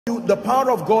The power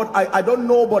of God, I don't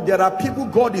know, but there are people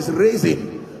God is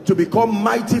raising to become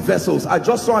mighty vessels. I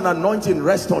just saw an anointing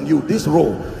rest on you, this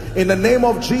role. In the name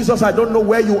of Jesus, I don't know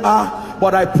where you are,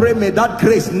 but I pray may that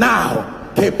grace now,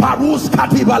 let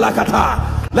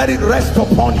it rest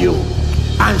upon you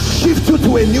and shift you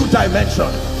to a new dimension.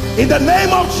 In the name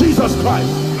of Jesus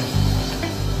Christ.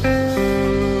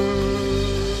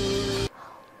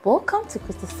 Welcome to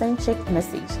Christocentric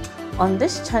Message. On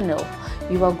this channel,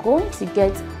 you are going to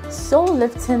get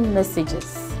soul-lifting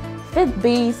messages,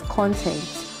 faith-based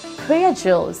content, prayer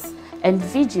drills, and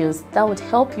videos that would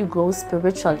help you grow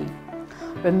spiritually.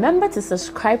 Remember to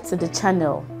subscribe to the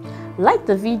channel, like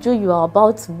the video you are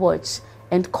about to watch,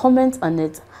 and comment on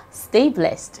it. Stay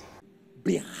blessed.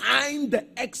 Behind the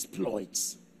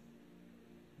exploits,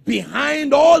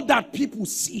 behind all that people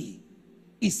see,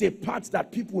 is a part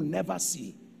that people never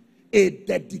see. A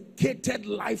dedicated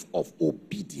life of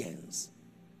obedience.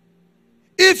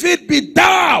 If it be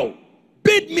thou,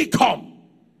 bid me come.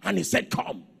 And he said,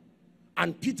 come.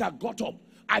 And Peter got up.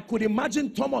 I could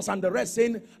imagine Thomas and the rest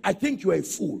saying, I think you're a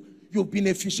fool. You've been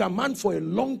a fisherman for a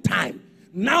long time.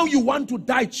 Now you want to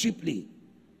die cheaply.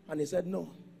 And he said,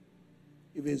 no.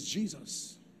 If it's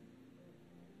Jesus.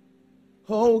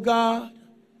 Oh God,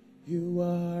 you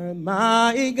are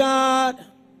my God.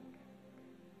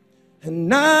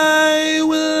 And I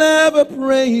will ever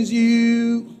praise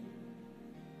you.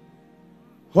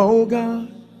 Oh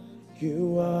God,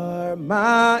 you are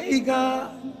my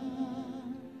God.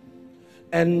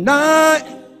 And I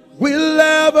will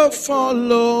ever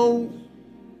follow.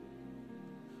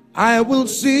 I will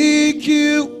seek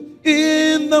you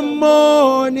in the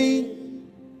morning.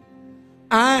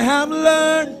 I have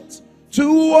learned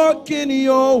to walk in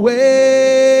your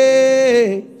ways.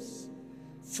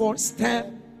 For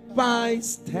step by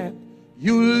step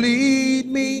you lead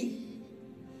me,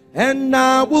 and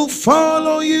I will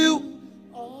follow you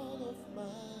all of my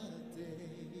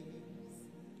days.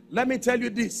 Let me tell you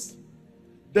this.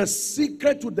 The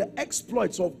secret to the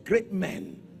exploits of great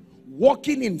men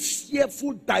walking in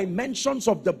fearful dimensions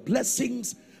of the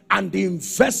blessings and the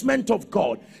investment of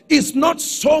God is not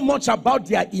so much about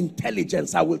their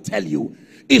intelligence. I will tell you,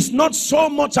 it's not so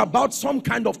much about some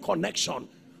kind of connection.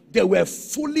 They were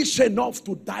foolish enough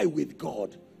to die with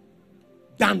God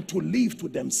than to live to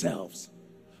themselves.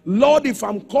 Lord, if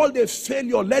I'm called a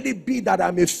failure, let it be that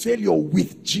I'm a failure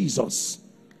with Jesus.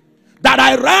 That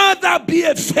I rather be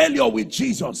a failure with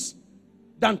Jesus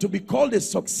than to be called a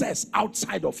success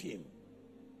outside of him.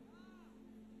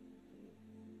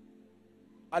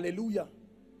 Hallelujah.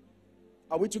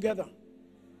 Are we together?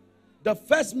 The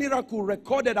first miracle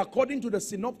recorded according to the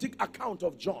synoptic account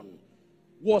of John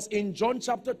was in John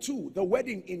chapter 2, the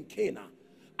wedding in Cana.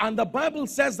 And the Bible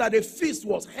says that a feast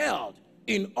was held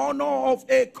in honor of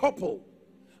a couple.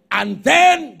 And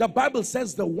then the Bible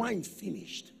says the wine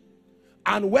finished.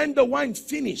 And when the wine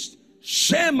finished,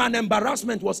 shame and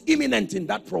embarrassment was imminent in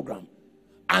that program.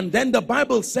 And then the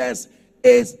Bible says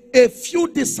a few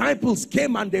disciples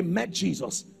came and they met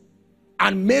Jesus.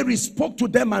 And Mary spoke to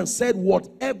them and said,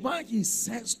 whatever he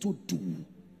says to do.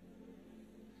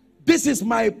 This is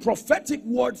my prophetic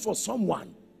word for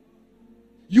someone.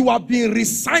 You have been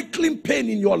recycling pain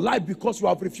in your life because you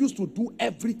have refused to do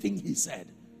everything he said.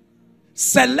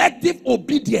 Selective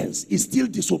obedience is still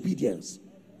disobedience.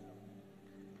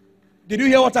 Did you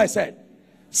hear what I said?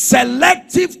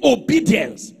 Selective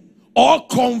obedience or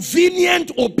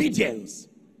convenient obedience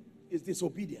is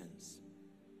disobedience.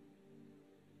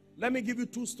 Let me give you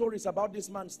two stories about this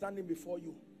man standing before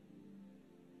you.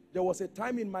 There was a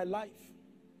time in my life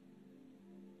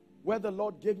where the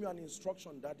Lord gave me an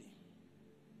instruction, Daddy.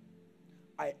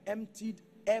 I emptied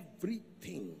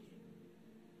everything.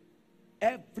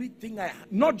 Everything I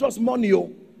had. Not just money,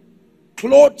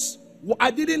 clothes.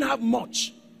 I didn't have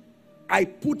much. I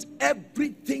put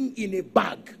everything in a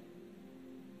bag.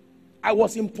 I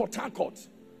was in Port Harcourt.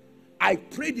 I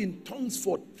prayed in tongues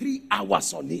for 3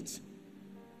 hours on it.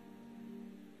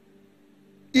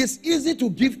 It's easy to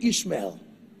give Ishmael,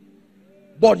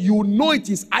 but you know it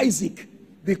is Isaac,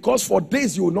 because for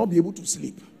days you will not be able to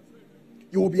sleep.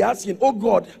 You will be asking, oh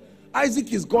God,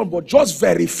 Isaac is gone, but just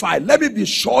verify. Let me be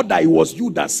sure that it was you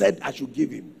that said I should give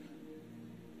him.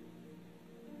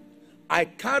 I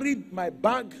carried my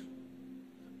bag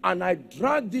and I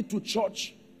dragged it to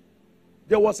church.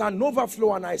 There was an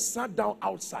overflow and I sat down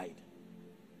outside.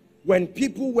 When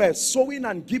people were sowing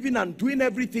and giving and doing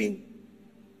everything,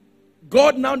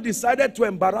 God now decided to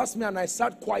embarrass me, and I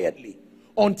sat quietly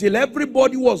until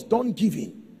everybody was done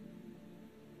giving.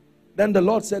 Then the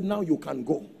Lord said, now you can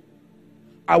go.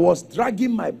 I was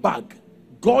dragging my bag.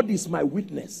 God is my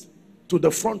witness, to the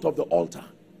front of the altar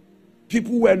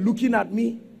People were looking at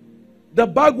me. The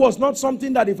bag was not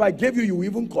something that if I gave you, you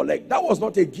even collect. That was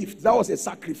not a gift. That was a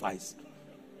sacrifice.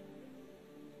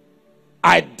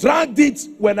 I dragged it.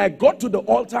 When I got to the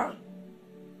altar,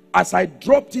 as I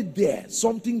dropped it there,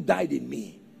 something died in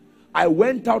me. I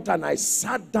went out and I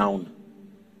sat down,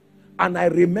 and I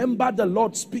remember the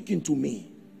Lord speaking to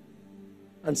me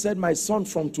and said, my son,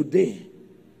 from today,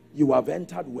 you have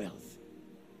entered wealth.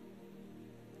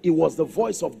 It was the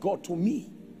voice of God to me.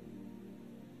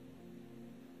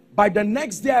 By the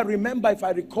next day, I remember, if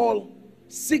I recall,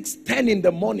 6:10 in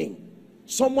the morning,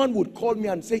 someone would call me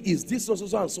and say, is this so, so,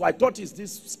 so? And so I thought, is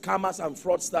this scammers and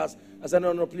fraudsters? I said,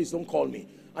 no, no, please don't call me.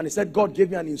 And he said, God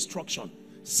gave me an instruction.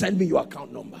 Send me your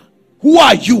account number. Who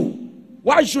are you?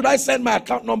 Why should I send my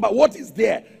account number? What is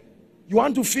there? You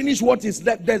want to finish what is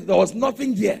left? There was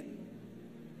nothing there.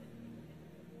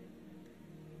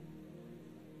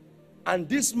 And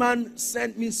this man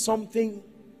sent me something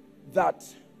that,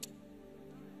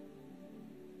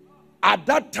 at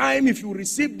that time, if you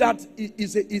receive that,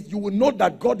 you will know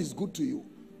that God is good to you.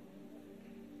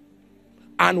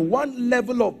 And one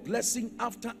level of blessing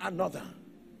after another.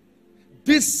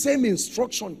 This same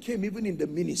instruction came even in the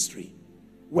ministry.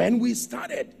 When we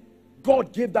started,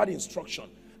 God gave that instruction.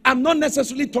 I'm not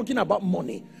necessarily talking about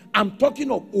money. I'm talking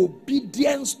of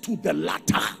obedience to the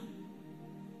latter.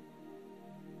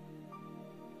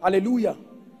 Hallelujah.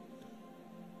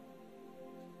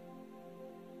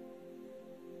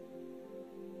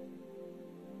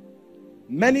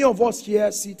 Many of us here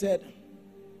seated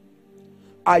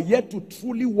are yet to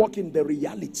truly walk in the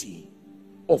reality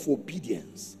of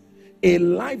obedience. A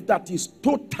life that is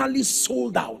totally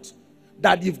sold out.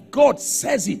 That if God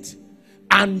says it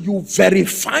and you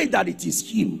verify that it is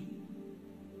him,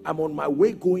 I'm on my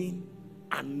way going,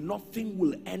 and nothing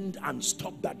will end and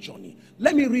stop that journey.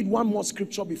 Let me read one more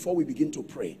scripture before we begin to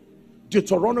pray.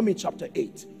 Deuteronomy chapter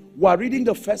 8. We are reading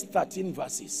the first 13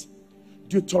 verses.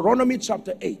 Deuteronomy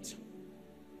chapter 8.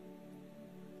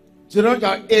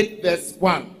 Deuteronomy 8 verse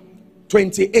 1.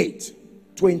 28.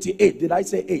 28. Did I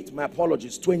say 8? My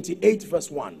apologies. 28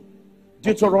 verse 1.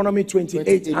 Deuteronomy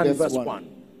 28 and verse 1.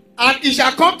 And it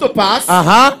shall come to pass,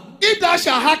 if thou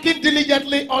shalt hearken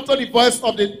diligently unto the voice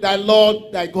of thy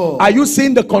Lord thy God. Are you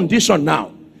seeing the condition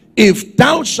now? If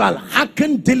thou shalt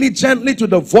hearken diligently to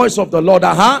the voice of the Lord,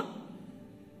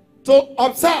 to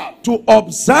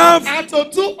observe and to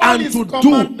do all and his to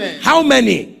commandments. do how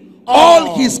many?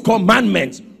 All his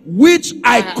commandments, which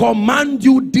I command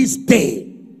you this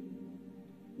day.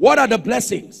 What are the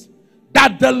blessings?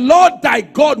 That the Lord thy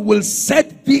God will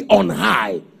set thee on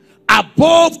high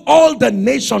above all the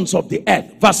nations of the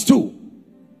earth. Verse 2.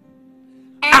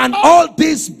 And all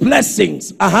these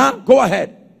blessings, go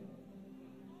ahead,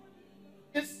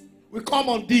 will come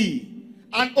on thee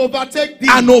and overtake thee.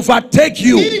 And overtake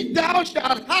you. If thou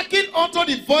shalt hearken unto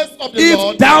the voice of the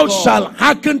Lord. If thou shalt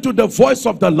hearken to the voice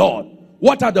of the Lord.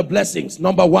 What are the blessings?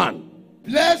 Number 1.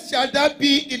 Blessed shall thou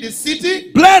be in the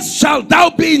city. Blessed shall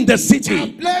thou be in the city.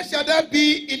 And blessed shall thou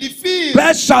be in the field.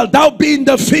 Blessed shall thou be in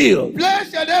the field.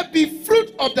 Blessed shall there be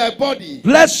fruit of thy body.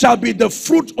 Blessed shall be the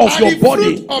fruit of your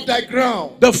body. The fruit of thy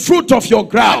ground. The fruit of your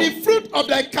ground. And the fruit of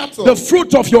thy cattle. The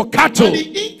fruit of your cattle. And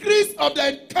the increase of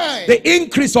thy kind. The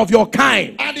increase of your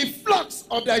kind. And the flocks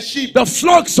of thy sheep. The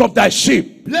flocks of thy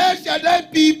sheep. Blessed shall there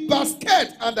be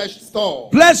basket and thy store.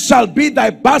 Blessed shall be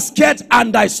thy basket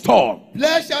and thy store.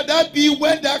 Blessed shall that be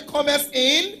when thou comest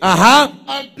in.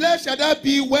 And blessed shall that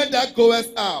be when thou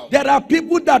goest out. There are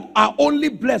people that are only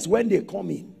blessed when they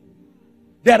come in.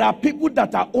 There are people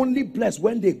that are only blessed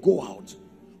when they go out.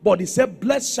 But he said,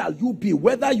 blessed shall you be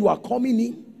whether you are coming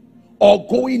in or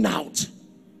going out.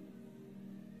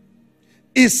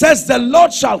 It says, the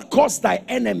Lord shall cause thy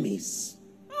enemies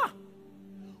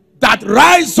that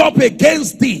rise up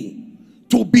against thee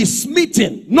to be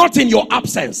smitten, not in your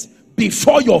absence,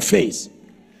 before your face.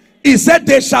 He said,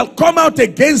 they shall come out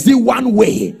against thee one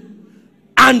way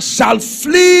and shall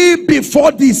flee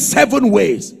before thee 7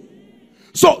 ways.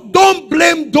 So don't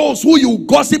blame those who you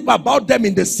gossip about them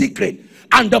in the secret,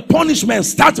 and the punishment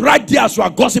starts right there as you are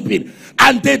gossiping,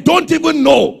 and they don't even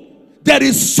know there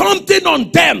is something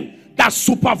on them that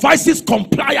supervises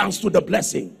compliance to the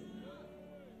blessing.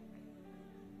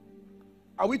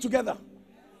 Are we together?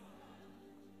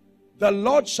 The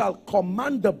Lord shall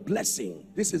command the blessing.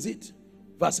 This is it.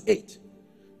 Verse 8.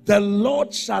 The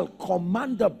Lord shall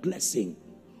command the blessing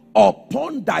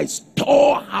upon thy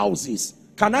storehouses.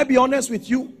 Can I be honest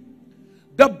with you?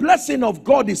 The blessing of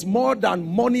God is more than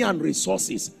money and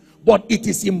resources. But it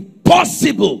is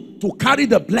impossible to carry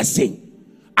the blessing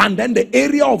and then the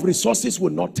area of resources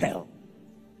will not tell.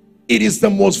 It is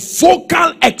the most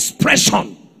focal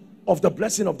expression of the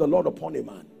blessing of the Lord upon a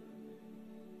man.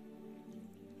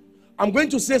 I'm going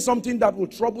to say something that will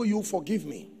trouble you, forgive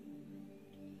me.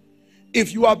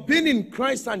 If you have been in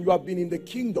Christ and you have been in the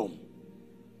kingdom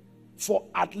for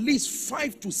at least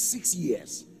 5 to 6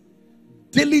 years,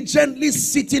 diligently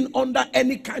sitting under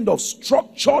any kind of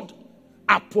structured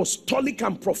apostolic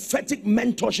and prophetic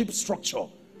mentorship structure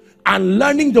and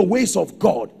learning the ways of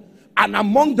God, and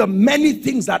among the many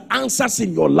things that answers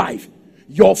in your life,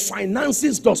 your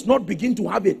finances does not begin to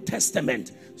have a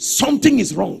testament, something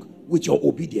is wrong with your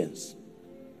obedience.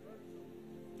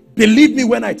 Believe me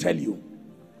when I tell you.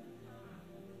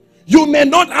 You may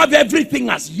not have everything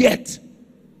as yet,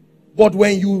 but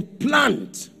when you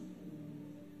plant,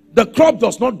 the crop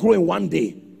does not grow in one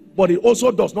day, but it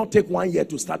also does not take 1 year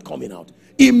to start coming out.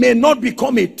 It may not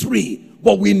become a tree,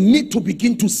 but we need to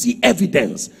begin to see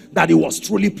evidence that it was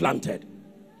truly planted.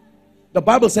 The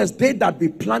Bible says, they that be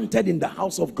planted in the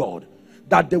house of God,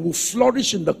 that they will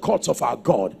flourish in the courts of our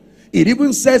God. It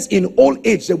even says in old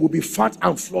age they will be fat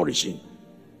and flourishing.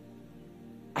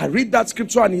 I read that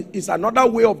scripture and it's another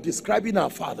way of describing our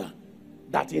Father,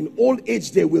 that in old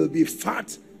age they will be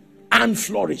fat and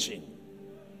flourishing.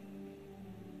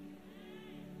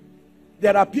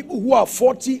 There are people who are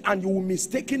 40 and you will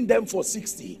mistaken them for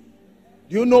 60.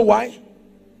 Do you know why?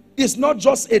 It's not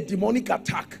just a demonic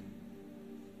attack.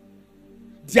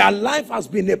 Their life has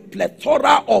been a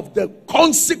plethora of the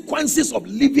consequences of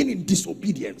living in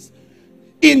disobedience.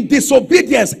 In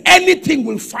disobedience, anything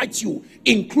will fight you,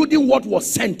 including what was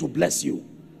sent to bless you.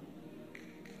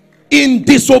 In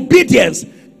disobedience,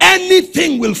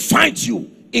 anything will fight you,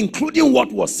 including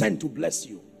what was sent to bless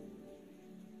you.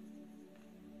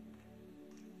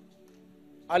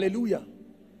 Hallelujah.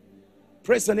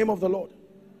 Praise the name of the Lord.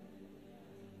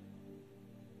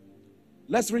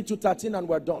 Let's read to 13 and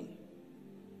we're done.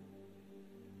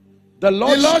 The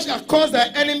Lord shall cause thy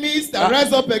enemies that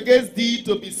rise up against thee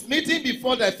to be smitten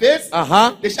before thy face.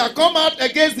 They shall come out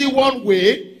against thee one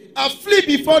way and flee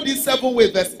before thee 7 ways.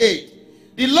 Verse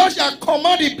 8. The Lord shall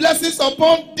command the blessings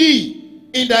upon thee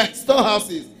in thy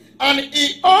storehouses and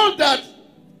in all that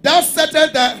thou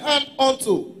settest thy hand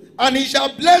unto, and he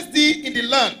shall bless thee in the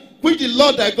land which the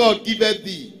Lord thy God giveth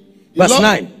thee. Verse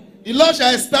 9. The Lord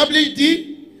shall establish thee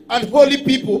and holy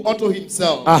people unto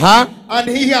himself. And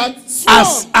he hath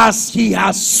sworn, as he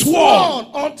has sworn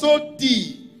unto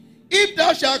thee, if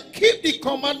thou shalt keep the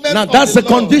commandments now of that's the the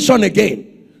Lord. condition again.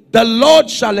 The Lord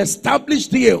shall establish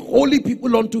thee a holy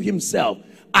people unto himself,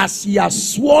 as he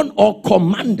has sworn or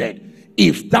commanded,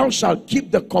 if thou shalt keep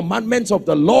the commandments of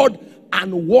the Lord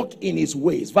and walk in his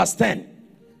ways. Verse 10.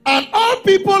 And all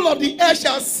people of the earth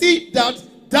shall see that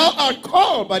thou art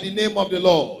called by the name of the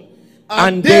Lord,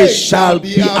 and they shall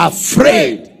be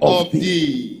afraid of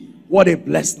thee. What a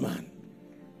blessed man.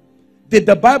 Did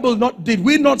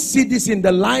we not see this in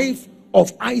the life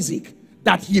of Isaac,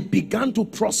 that he began to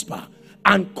prosper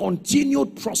and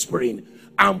continued prospering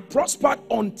and prospered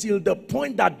until the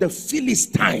point that the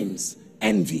Philistines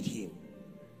envied him?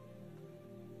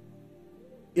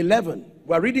 11.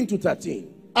 We're reading to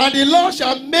 13. And the Lord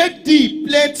shall make thee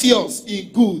plenteous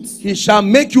in goods. He shall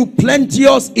make you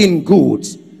plenteous in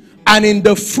goods, and in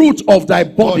the fruit of thy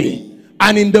body,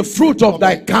 and in the fruit of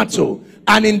thy cattle,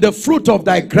 and in the fruit of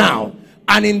thy ground,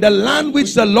 and in the land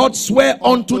which the Lord sware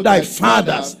unto thy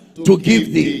fathers to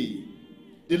give thee.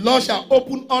 The Lord shall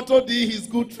open unto thee his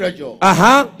good treasure,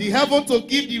 the heaven to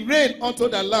give thee rain unto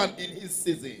thy land in his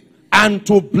season, and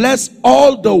to bless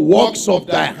all the works of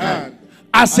thy hand.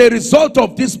 As a result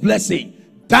of this blessing,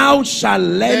 thou shalt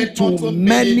lend to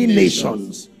many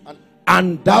nations,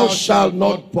 and thou shalt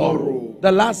not borrow.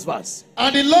 The last verse.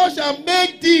 And the Lord shall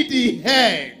make thee the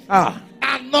head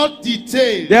and not the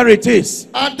tail. There it is.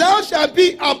 And thou shalt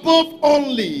be above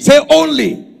only. Say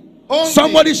only.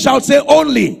 Somebody shall say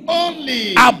only.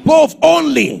 Only. Above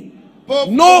only. Above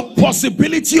no only.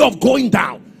 Possibility of going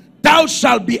down. Thou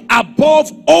shalt be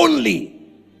above only,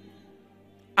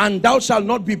 and thou shalt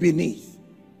not be beneath.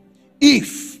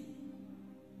 If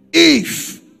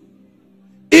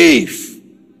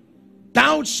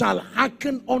thou shalt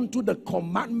hearken unto the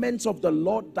commandments of the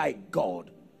Lord thy God,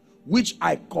 which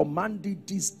I command thee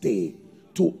this day,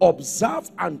 to observe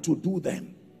and to do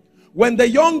them. When the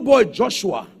young boy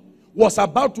Joshua was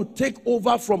about to take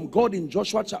over from God in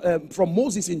from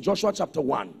Moses in Joshua chapter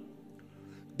 1,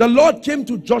 the Lord came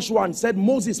to Joshua and said,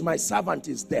 Moses, my servant,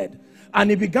 is dead. And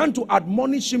he began to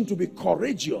admonish him to be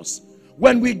courageous.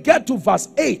 When we get to verse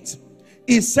 8,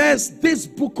 it says, this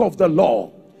book of the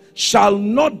law shall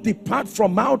not depart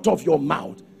from out of your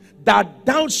mouth, that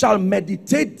thou shalt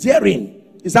meditate therein.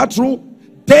 Is that true?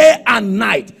 Day and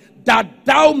night, that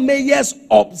thou mayest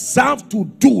observe to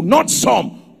do, not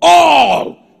some,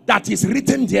 all that is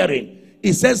written therein.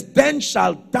 It says, then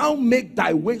shalt thou make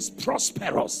thy ways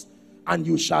prosperous, and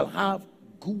you shall have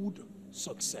good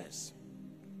success.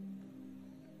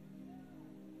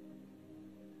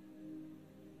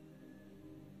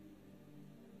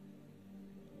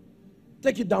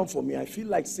 Take it down for me. I feel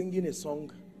like singing a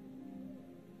song.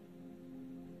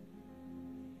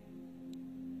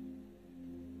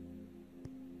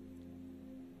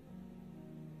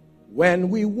 When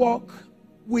we walk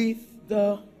with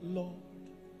the Lord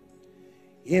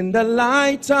in the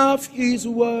light of his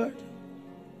word,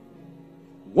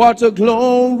 what a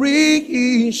glory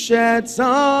he sheds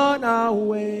on our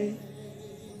way.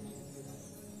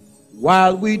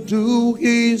 While we do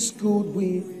his good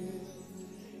will,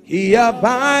 he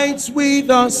abides with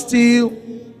us still,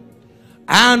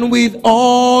 and with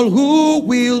all who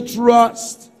will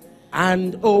trust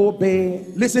and obey.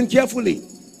 Listen carefully.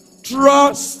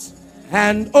 Trust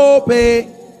and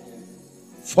obey,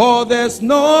 for there's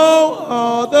no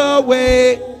other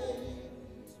way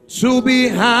to be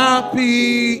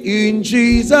happy in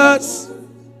Jesus.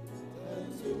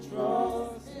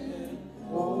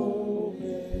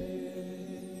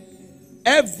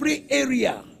 Every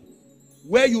area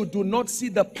where you do not see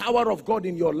the power of God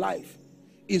in your life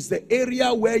is the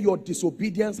area where your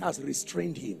disobedience has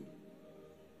restrained him.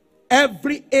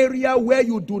 Every area where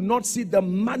you do not see the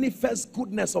manifest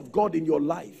goodness of God in your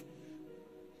life,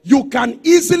 you can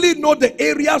easily know the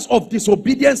areas of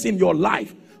disobedience in your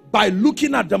life by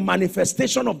looking at the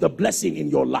manifestation of the blessing in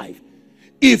your life.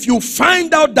 If you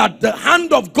find out that the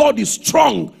hand of God is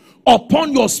strong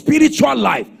upon your spiritual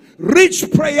life, rich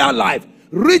prayer life,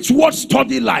 rich word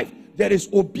study life, there is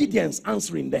obedience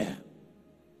answering there.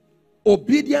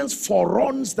 Obedience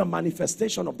foreruns the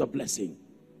manifestation of the blessing.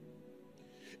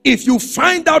 If you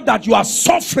find out that you are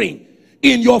suffering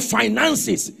in your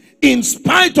finances, in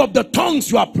spite of the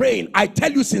tongues you are praying, I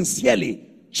tell you sincerely,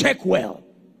 check well.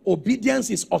 Obedience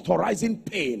is authorizing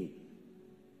pain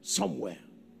somewhere.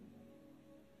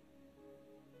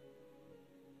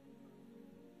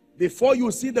 Before you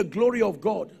see the glory of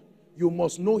God, you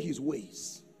must know his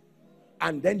ways.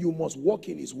 And then you must walk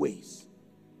in his ways.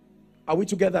 Are we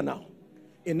together now?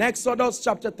 In Exodus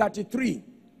chapter 33,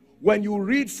 when you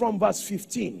read from verse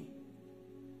 15,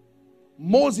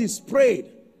 Moses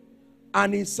prayed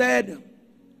and he said,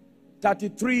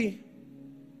 33,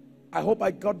 I hope I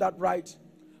got that right.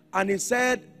 And he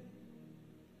said,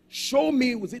 show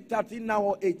me, was it 13 now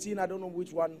or 18? I don't know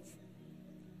which one.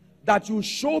 That you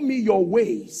show me your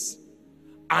ways.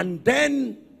 And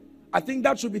then, I think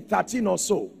that should be 13 or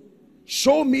so.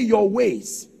 Show me your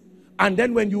ways. And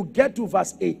then when you get to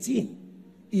verse 18,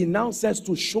 he now says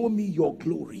to show me your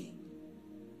glory.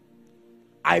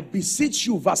 I beseech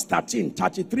you, verse 13,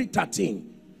 33,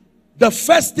 13. The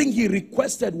first thing he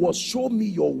requested was show me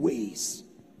your ways.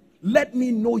 Let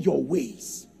me know your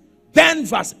ways. Then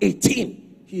verse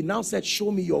 18, he now said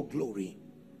show me your glory.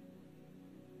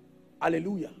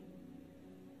 Hallelujah.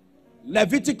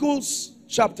 Leviticus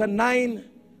chapter 9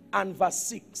 and verse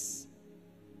 6.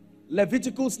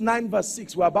 Leviticus 9 verse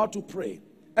 6. We're about to pray.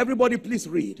 Everybody please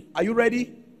read. Are you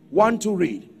ready? 1 to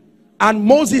read. And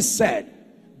Moses said,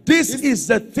 this is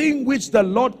the thing which the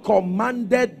Lord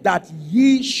commanded that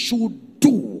ye should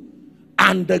do,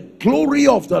 and the glory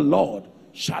of the Lord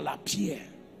shall appear.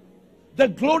 The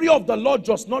glory of the Lord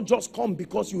does not just come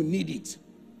because you need it.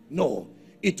 No,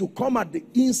 it will come at the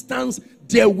instance.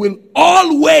 There will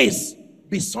always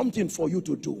be something for you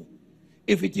to do.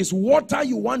 If it is water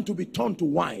you want to be turned to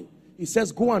wine, he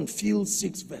says go and fill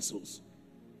 6 vessels.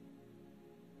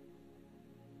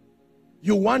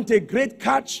 You want a great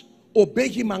catch, obey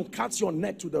him and cast your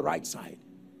net to the right side.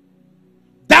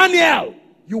 Daniel,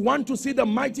 you want to see the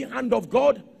mighty hand of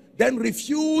God, then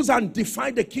refuse and defy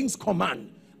the king's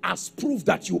command as proof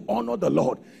that you honor the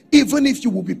Lord, even if you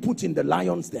will be put in the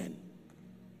lion's den.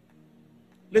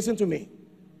 Listen to me.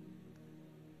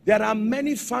 There are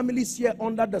many families here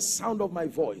under the sound of my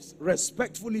voice,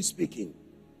 respectfully speaking.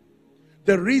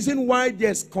 The reason why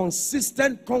there's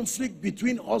consistent conflict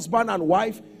between husband and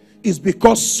wife is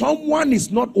because someone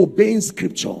is not obeying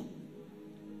scripture.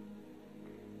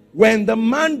 When the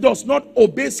man does not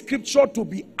obey scripture to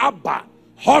be Abba,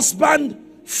 husband,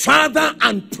 father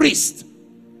and priest,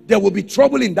 there will be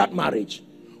trouble in that marriage.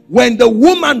 When the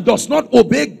woman does not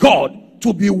obey God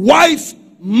to be wife,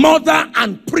 mother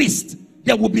and priest,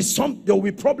 there will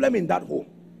be problem in that home.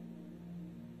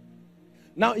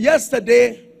 Now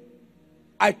yesterday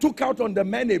I took out on the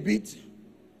men a bit,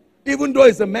 even though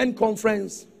it's a men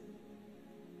conference,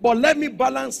 but let me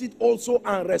balance it also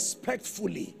and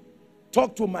respectfully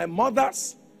talk to my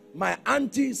mothers, my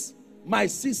aunties, my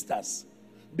sisters.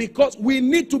 Because we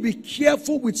need to be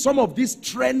careful with some of these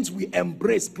trends we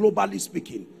embrace, globally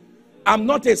speaking. I'm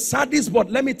not a sadist, but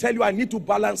let me tell you, I need to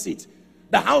balance it.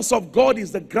 The house of God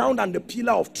is the ground and the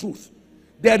pillar of truth.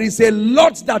 There is a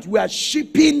lot that we are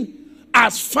shipping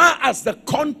as far as the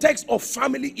context of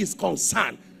family is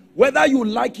concerned. Whether you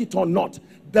like it or not,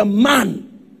 the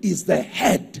man is the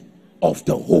head of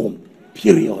the home,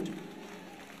 period.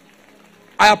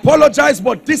 I apologize,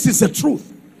 but this is the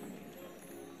truth.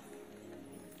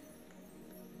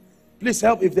 Please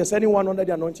help. If there's anyone under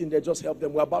the anointing there, just help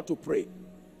them. We're about to pray.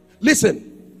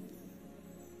 Listen,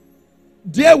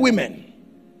 dear women,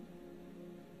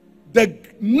 the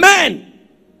men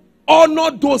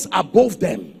honor those above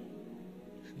them.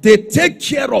 They take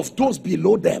care of those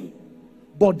below them,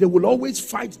 but they will always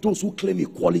fight those who claim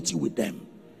equality with them.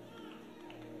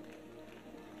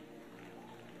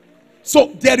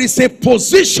 So there is a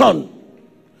position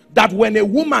that when a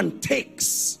woman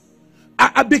takes,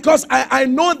 because I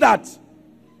know that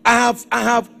I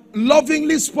have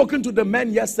lovingly spoken to the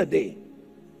men yesterday.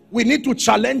 We need to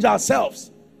challenge ourselves,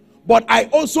 but I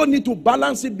also need to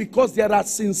balance it, because there are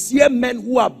sincere men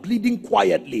who are bleeding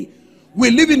quietly. We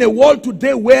live in a world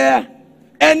today where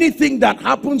anything that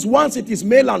happens, once it is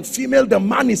male and female, the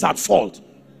man is at fault.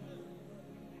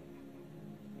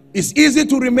 It's easy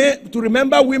to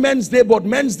remember Women's Day, but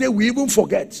Men's Day we even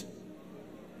forget.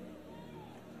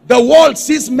 The world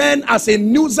sees men as a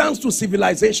nuisance to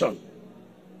civilization.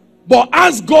 But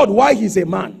ask God why he's a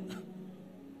man.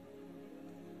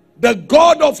 The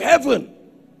God of heaven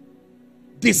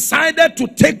decided to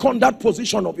take on that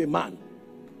position of a man.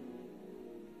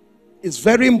 It's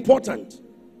very important.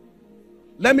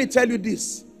 Let me tell you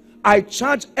this. I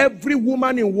charge every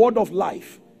woman in Word of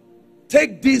Life,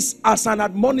 take this as an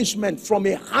admonishment from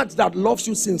a heart that loves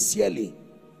you sincerely.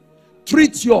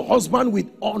 Treat your husband with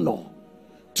honor.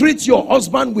 Treat your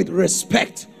husband with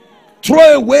respect.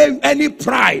 Throw away any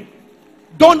pride.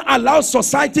 Don't allow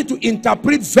society to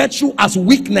interpret virtue as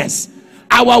weakness.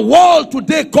 Our world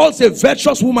today calls a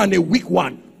virtuous woman a weak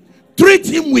one. Treat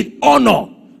him with honor,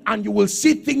 and you will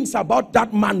see things about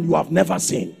that man you have never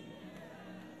seen.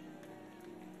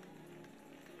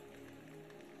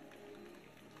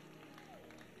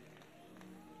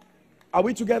 Are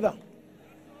we together?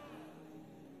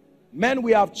 Men,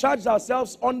 we have charged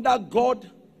ourselves under God.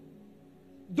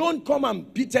 Don't come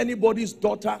and beat anybody's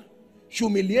daughter,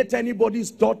 humiliate anybody's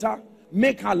daughter,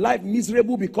 make her life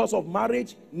miserable because of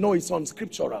marriage. No, it's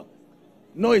unscriptural.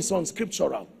 No, it's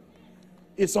unscriptural.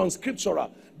 It's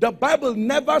unscriptural. The Bible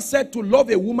never said to love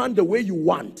a woman the way you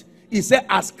want. It said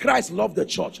as Christ loved the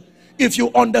church. If you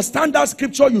understand that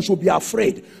scripture, you should be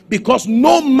afraid, because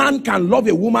no man can love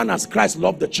a woman as Christ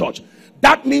loved the church.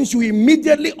 That means you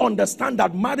immediately understand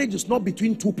that marriage is not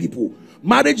between two people.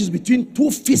 Marriage is between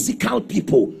two physical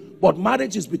people, but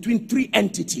marriage is between three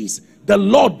entities. The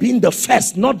Lord being the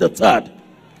first, not the third.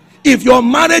 If your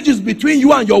marriage is between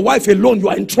you and your wife alone, you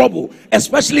are in trouble,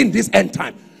 especially in this end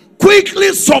time.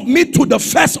 Quickly submit to the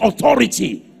first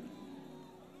authority.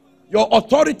 Your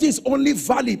authority is only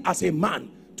valid as a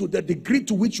man to the degree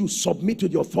to which you submit to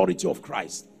the authority of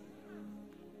Christ.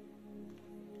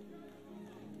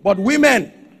 But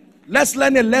women, let's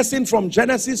learn a lesson from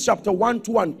Genesis chapter 1,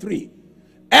 2, and 3.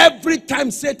 Every time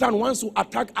Satan wants to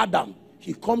attack Adam,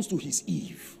 he comes to his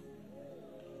Eve.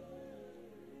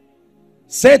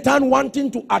 Satan,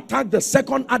 wanting to attack the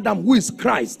second Adam, who is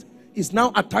Christ, is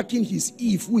now attacking his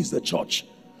Eve, who is the church.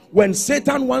 When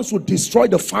Satan wants to destroy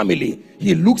the family,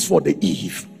 he looks for the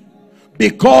Eve.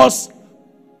 Because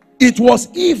it was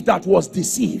Eve that was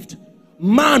deceived.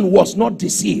 Man was not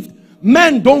deceived.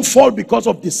 Men don't fall because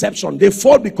of deception. They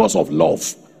fall because of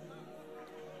love.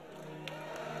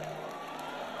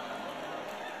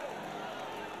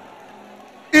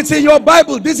 It's in your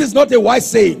Bible. This is not a wise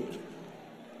saying.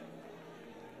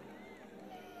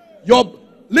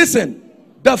 Listen,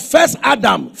 the first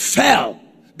Adam fell.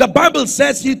 The Bible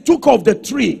says he took of the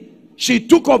tree. She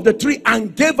took of the tree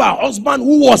and gave her husband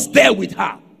who was there with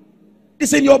her.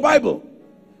 It's in your Bible.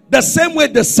 The same way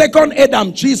the second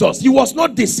Adam, Jesus, he was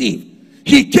not deceived.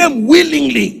 He came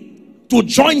willingly to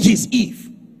join his Eve.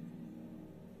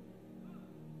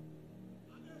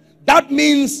 That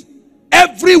means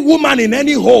every woman in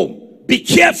any home, be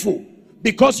careful,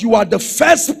 because you are the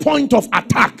first point of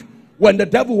attack when the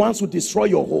devil wants to destroy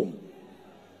your home.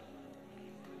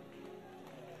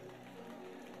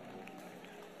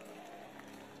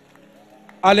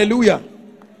 Hallelujah.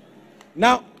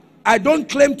 Now, I don't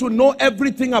claim to know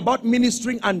everything about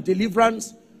ministering and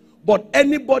deliverance, but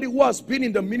anybody who has been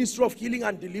in the ministry of healing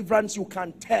and deliverance, you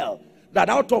can tell that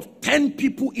out of 10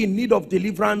 people in need of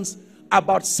deliverance,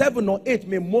 about 7 or 8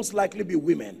 may most likely be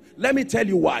women. Let me tell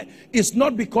you why. It's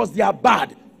not because they are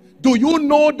bad. Do you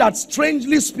know that,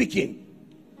 strangely speaking,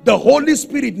 the Holy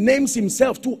Spirit names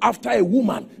himself too after a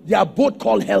woman? They are both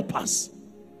called helpers.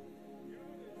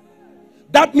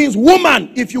 That means,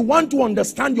 woman, if you want to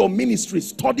understand your ministry,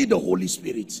 study the Holy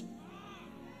Spirit.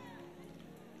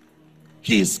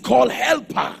 He is called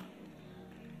helper.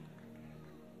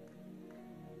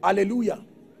 Hallelujah.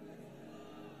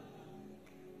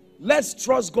 Let's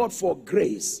trust God for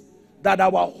grace, that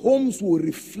our homes will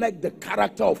reflect the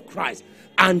character of Christ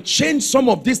and change some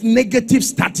of these negative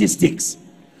statistics.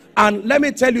 And let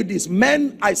me tell you this,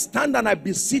 men, I stand and I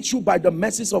beseech you by the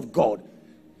mercies of God.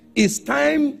 It's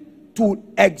time to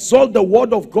exalt the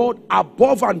word of God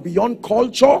above and beyond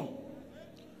culture,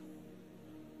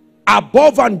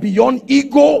 above and beyond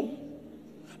ego,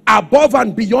 above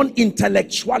and beyond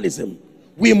intellectualism.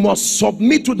 We must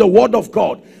submit to the word of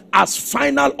God as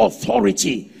final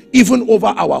authority even over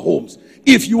our homes.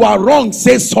 If you are wrong,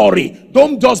 say sorry.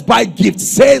 Don't just buy gifts,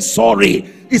 say sorry.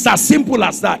 It's as simple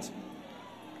as that.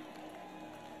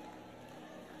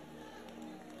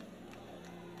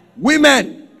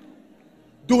 Women,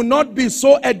 do not be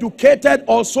so educated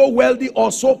or so wealthy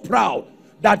or so proud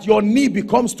that your knee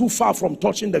becomes too far from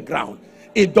touching the ground.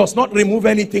 It does not remove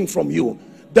anything from you.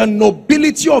 The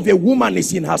nobility of a woman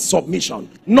is in her submission,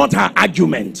 not her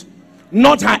argument,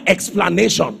 not her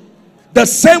explanation. The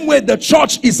same way the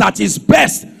church is at its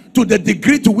best to the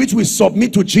degree to which we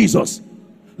submit to Jesus.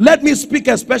 Let me speak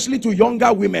especially to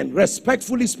younger women,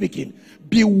 respectfully speaking.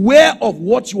 Beware of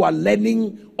what you are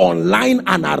learning online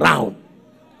and around.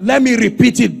 Let me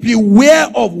repeat it. Beware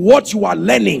of what you are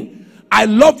learning. I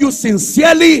love you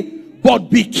sincerely, but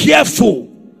be careful.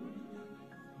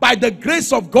 By the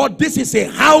grace of God, this is a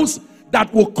house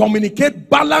that will communicate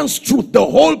balanced truth, the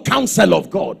whole counsel of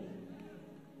God.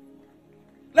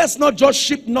 Let's not just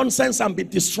ship nonsense and be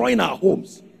destroying our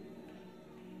homes.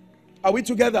 Are we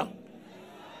together?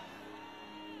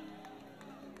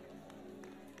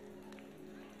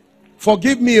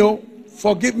 Forgive me, oh,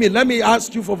 forgive me. Let me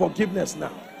ask you for forgiveness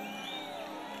now.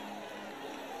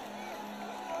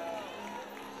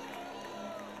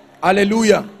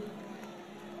 Hallelujah.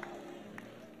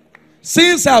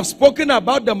 Since I have spoken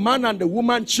about the man and the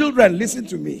woman, children, listen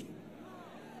to me.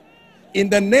 In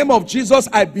the name of Jesus,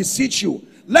 I beseech you,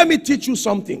 let me teach you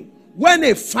something. When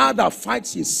a father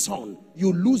fights his son,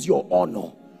 you lose your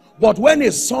honor. But when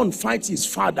a son fights his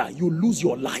father, you lose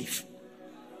your life.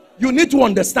 You need to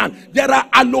understand, there are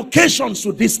allocations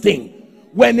to this thing.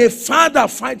 When a father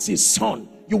fights his son,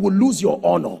 you will lose your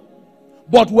honor.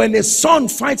 But when a son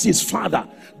fights his father,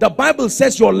 the Bible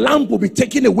says your lamp will be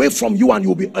taken away from you and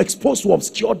you'll be exposed to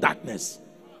obscure darkness.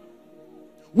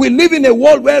 We live in a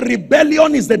world where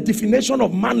rebellion is the definition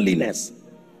of manliness.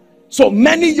 So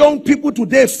many young people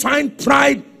today find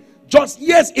pride.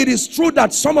 Yes, it is true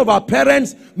that some of our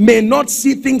parents may not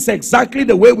see things exactly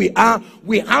the way we are.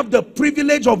 We have the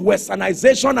privilege of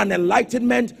westernization and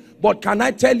enlightenment. But can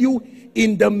I tell you,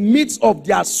 in the midst of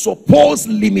their supposed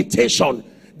limitation,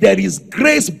 there is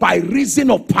grace by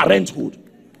reason of parenthood.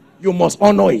 You must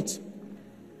honor it.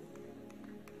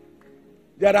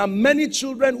 There are many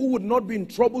children who would not be in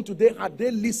trouble today had they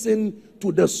listened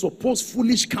to the supposed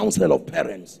foolish counsel of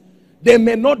parents. They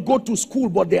may not go to school,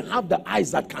 but they have the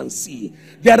eyes that can see.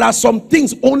 There are some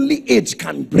things only age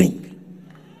can bring.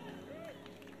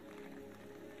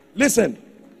 Listen,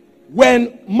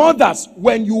 when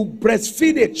you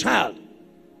breastfeed a child,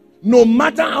 no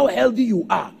matter how healthy you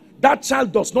are, that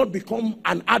child does not become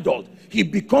an adult. He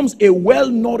becomes a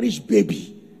well-nourished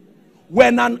baby.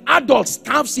 When an adult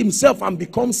starves himself and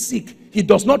becomes sick, he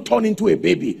does not turn into a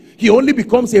baby. He only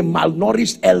becomes a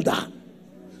malnourished elder.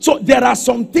 So there are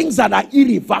some things that are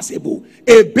irreversible.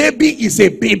 A baby is a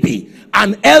baby.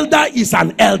 An elder is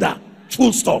an elder.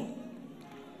 Full stop.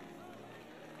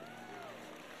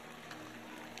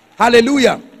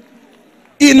 Hallelujah.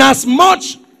 Inasmuch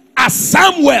as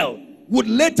Samuel would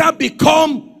later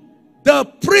become the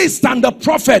priest and the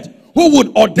prophet who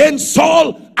would ordain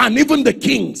Saul and even the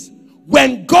kings,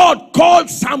 when God called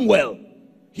Samuel,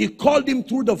 he called him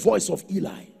through the voice of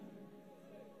Eli.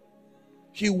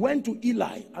 He went to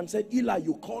Eli and said, Eli,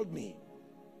 you called me.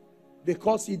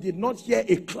 Because he did not hear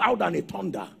a cloud and a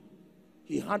thunder.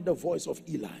 He heard the voice of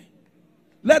Eli.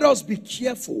 Let us be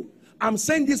careful. I'm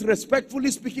saying this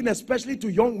respectfully speaking, especially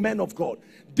to young men of God.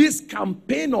 This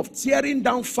campaign of tearing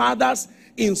down fathers,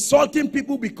 insulting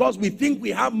people because we think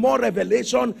we have more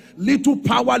revelation, little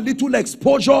power, little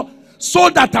exposure, so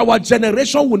that our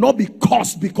generation will not be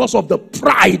cursed because of the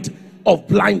pride of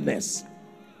blindness.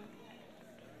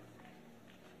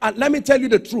 And let me tell you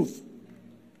the truth.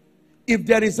 If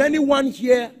there is anyone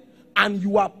here and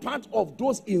you are part of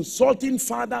those insulting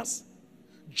fathers,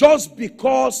 just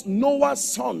because Noah's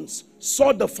sons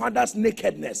saw the father's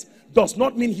nakedness does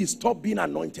not mean he stopped being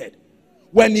anointed.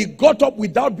 When he got up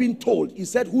without being told, he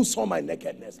said, who saw my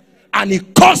nakedness? And he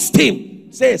cursed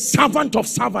him. Say, servant of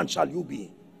servants shall you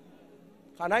be.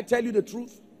 Can I tell you the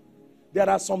truth? There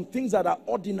are some things that are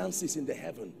ordinances in the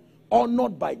heaven,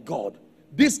 honored by God.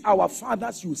 These our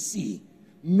fathers you see,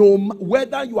 no,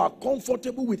 whether you are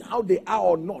comfortable with how they are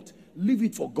or not, leave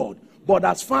it for God. But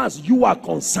as far as you are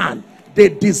concerned, they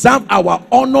deserve our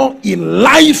honor in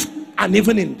life and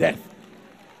even in death.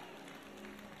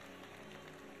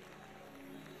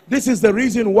 This is the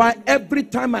reason why every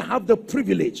time I have the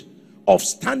privilege of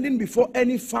standing before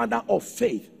any father of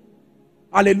faith,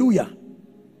 hallelujah,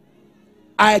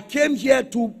 I came here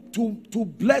to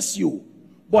bless you,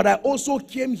 but I also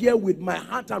came here with my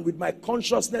heart and with my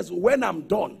consciousness. When I'm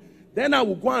done, then I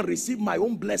will go and receive my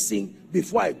own blessing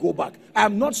before I go back. I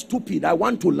am not stupid. I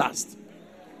want to last.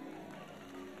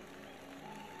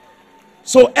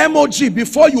 So MOG,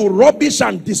 before you rubbish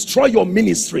and destroy your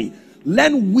ministry,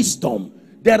 learn wisdom.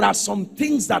 There are some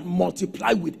things that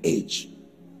multiply with age.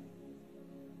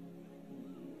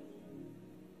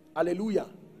 Hallelujah.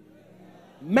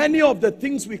 Many of the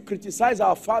things we criticize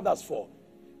our fathers for,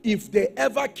 if they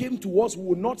ever came to us, we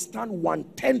would not stand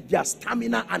 1/10 their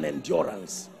stamina and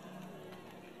endurance.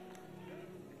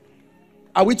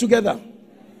 Are we together?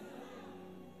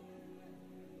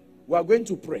 We are going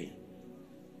to pray.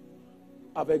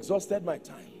 I've exhausted my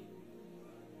time.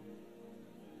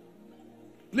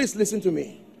 Please listen to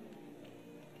me.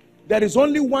 There is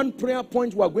only one prayer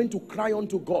point we are going to cry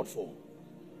unto God for.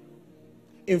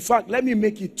 In fact, let me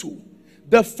make it two.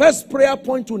 The first prayer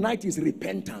point tonight is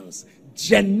repentance.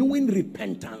 Genuine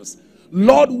repentance.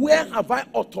 Lord, where have I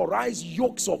authorized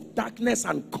yokes of darkness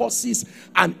and curses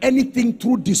and anything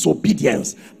through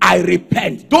disobedience? I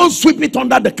repent. Don't sweep it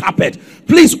under the carpet.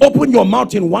 Please open your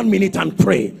mouth in 1 minute and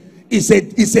pray.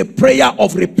 It's a prayer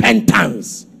of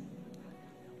repentance.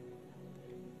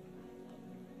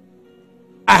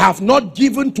 I have not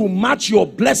given to match your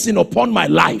blessing upon my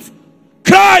life.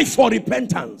 Cry for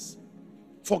repentance,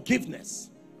 forgiveness.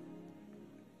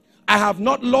 I have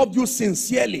not loved you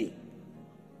sincerely.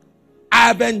 I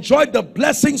have enjoyed the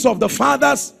blessings of the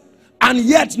fathers and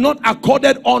yet not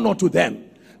accorded honor to them.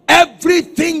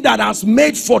 Everything that has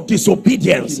made for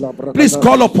disobedience, please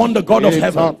call upon the God of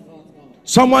heaven.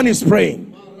 Someone is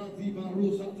praying.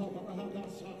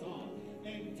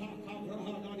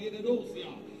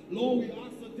 Lord, we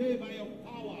ask today by your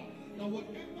power that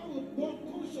whatever will born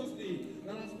consciously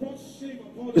that has brought shame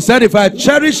upon He said, if I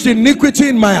cherished iniquity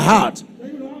in my heart,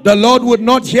 the Lord would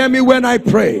not hear me when I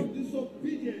pray.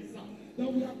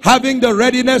 Having the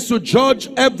readiness to judge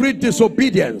every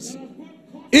disobedience,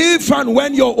 if and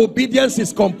when your obedience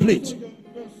is complete.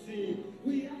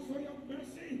 We ask for your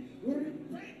mercy. We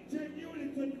repent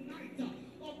genuinely tonight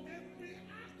of every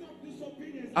act of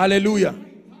disobedience. Hallelujah.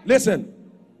 Listen,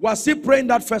 we're still praying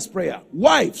that first prayer.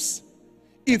 Wives,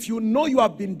 if you know you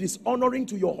have been dishonoring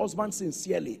to your husband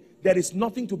sincerely, there is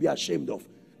nothing to be ashamed of.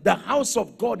 The house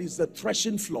of God is the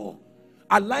threshing floor.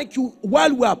 I'd like you,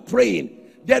 while we are praying,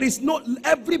 there is no,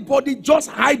 everybody just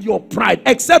hide your pride,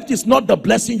 except it's not the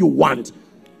blessing you want.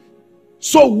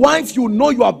 So wife, you know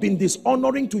you have been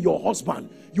dishonoring to your husband.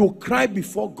 You cry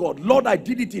before God, Lord, I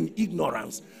did it in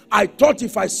ignorance. I thought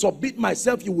if I submit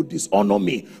myself, you would dishonor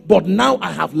me. But now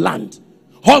I have learned.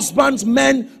 Husbands,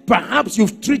 men, perhaps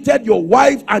you've treated your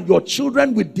wife and your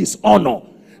children with dishonor.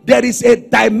 There is a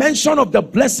dimension of the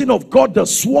blessing of God, the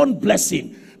sworn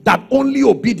blessing, that only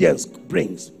obedience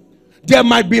brings. There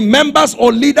might be members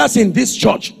or leaders in this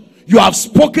church. You have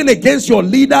spoken against your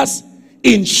leaders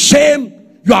in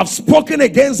shame. You have spoken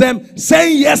against them,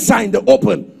 saying yes sir in the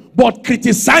open, but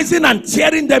criticizing and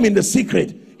tearing them in the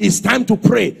secret. It's time to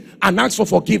pray and ask for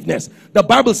forgiveness. The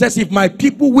Bible says, if my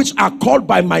people which are called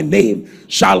by my name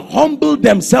shall humble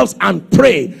themselves and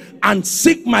pray and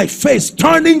seek my face,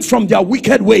 turning from their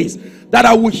wicked ways, that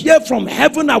I will hear from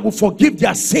heaven, I will forgive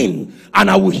their sin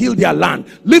and I will heal their land.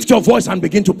 Lift your voice and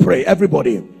begin to pray.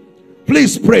 Everybody,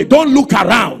 please pray. Don't look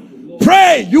around.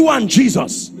 Pray, you and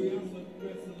Jesus.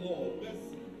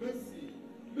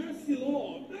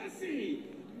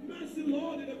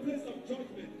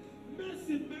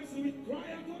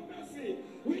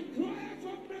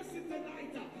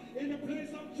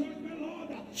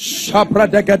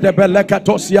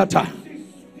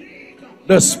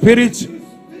 The Spirit,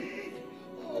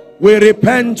 we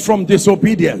repent from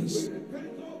disobedience.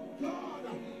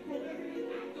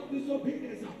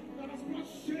 brought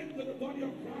shame to the body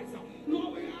of Christ.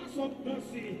 Lord, we ask for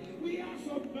mercy. We ask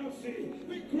for mercy.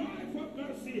 We cry for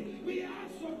mercy. We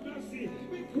ask for mercy.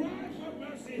 We cry for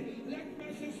mercy. Let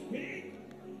mercy speak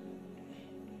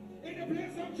in the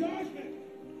place of judgment.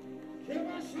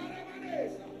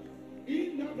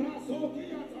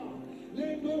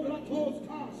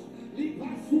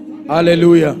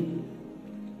 Hallelujah.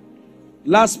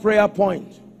 Last prayer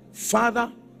point.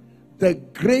 Father, the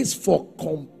grace for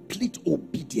complete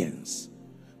obedience,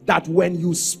 that when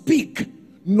you speak,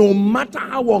 no matter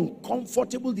how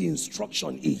uncomfortable the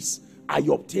instruction is, I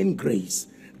obtain grace.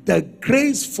 The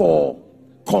grace for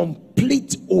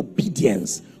complete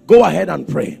obedience. Go ahead and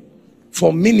pray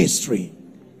for ministry.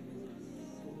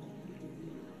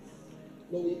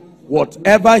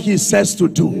 Whatever he says to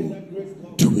do,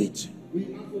 do it.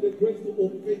 We ask for the grace to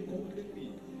obey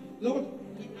completely. Lord,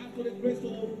 we ask for the grace to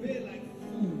obey like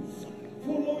fools,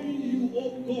 following you,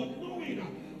 oh God, knowing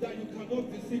that you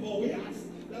cannot deceive. Or we ask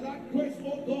that grace,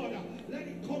 oh God, let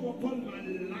it come upon my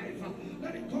life.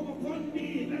 Let it come upon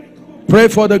me. Let it come upon Pray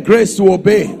for the grace to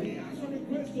obey. We ask for the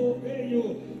grace to obey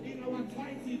you in our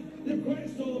tithing, the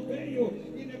grace to obey you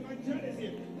in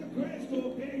evangelism, the grace to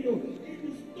obey you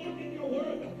in studying your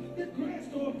word, the grace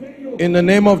to obey you. In the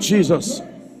name of Jesus.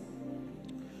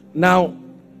 Now,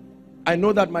 I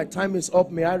know that my time is up.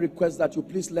 May I request that you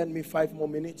please lend me 5 more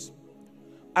minutes?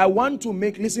 I want to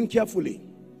make, listen carefully,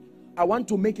 I want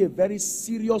to make a very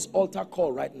serious altar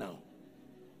call right now.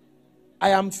 I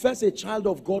am first a child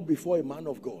of God before a man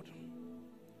of God.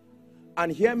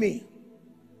 And hear me,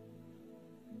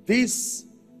 this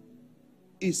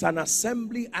is an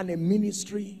assembly and a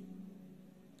ministry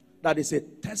that is a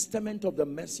testament of the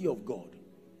mercy of God.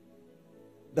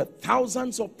 The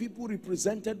thousands of people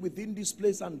represented within this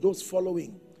place and those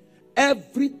following,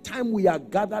 every time we are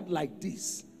gathered like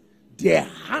this, there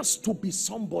has to be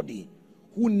somebody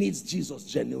who needs Jesus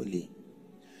genuinely.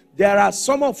 There are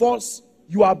some of us,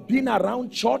 you have been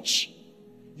around church,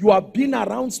 you have been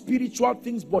around spiritual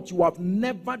things, but you have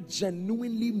never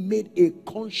genuinely made a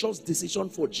conscious decision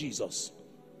for Jesus.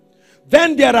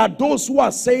 Then there are those who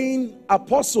are saying,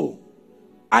 Apostle,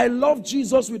 I love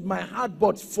Jesus with my heart,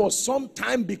 but for some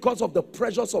time, because of the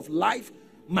pressures of life,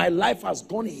 my life has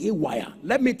gone haywire.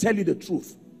 Let me tell you the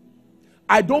truth.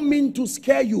 I don't mean to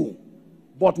scare you,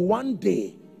 but one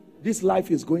day, this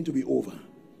life is going to be over.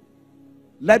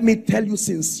 Let me tell you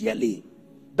sincerely,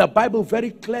 the Bible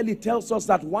very clearly tells us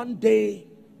that one day,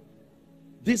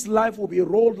 this life will be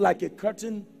rolled like a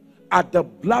curtain at the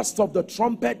blast of the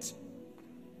trumpet.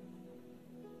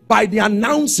 By the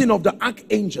announcing of the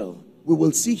archangel, we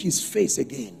will see his face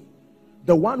again.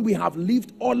 The one we have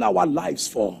lived all our lives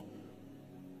for.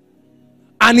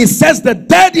 And it says the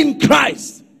dead in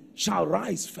Christ shall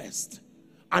rise first.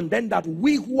 And then that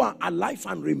we who are alive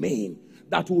and remain,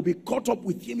 that will be caught up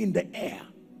with him in the air.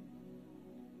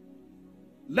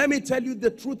 Let me tell you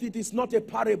the truth, it is not a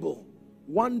parable.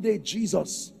 One day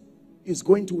Jesus is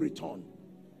going to return.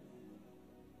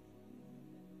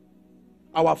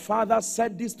 Our fathers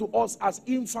said this to us as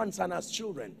infants and as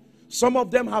children. Some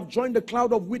of them have joined the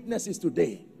cloud of witnesses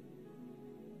today.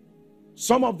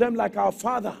 Some of them, like our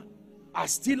father, are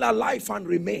still alive and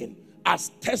remain as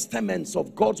testaments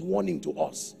of God's warning to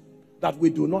us that we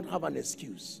do not have an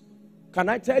excuse. Can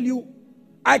I tell you,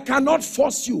 I cannot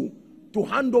force you to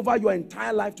hand over your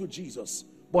entire life to Jesus,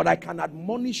 but I can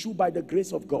admonish you by the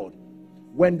grace of God.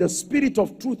 When the Spirit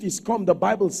of truth is come, the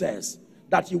Bible says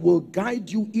that he will guide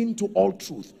you into all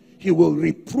truth. He will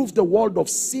reprove the world of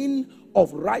sin,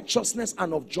 of righteousness,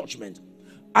 and of judgment.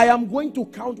 I am going to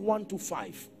count 1 to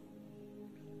 5.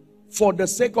 For the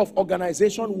sake of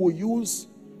organization, we'll use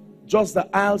just the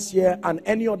aisles here, and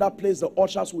any other place the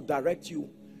ushers will direct you.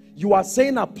 You are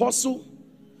saying, Apostle,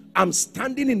 I'm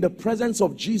standing in the presence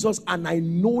of Jesus and I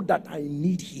know that I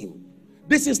need him.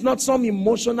 This is not some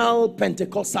emotional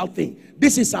Pentecostal thing.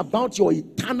 This is about your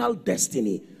eternal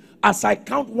destiny. As I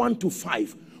count 1 to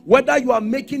 5, whether you are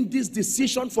making this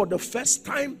decision for the first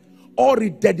time or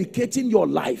rededicating your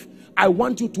life, I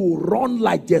want you to run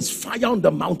like there's fire on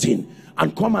the mountain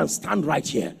and come and stand right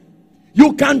here.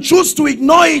 You can choose to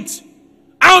ignore it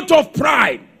out of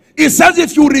pride. It says,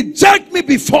 if you reject me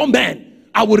before men,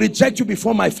 I will reject you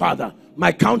before my Father.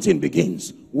 My counting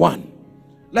begins. 1.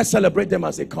 Let's celebrate them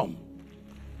as they come.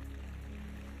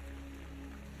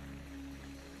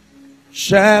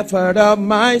 Shepherd of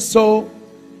my soul,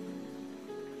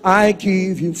 I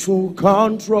give you full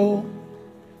control.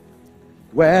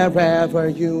 Wherever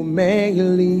you may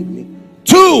lead me.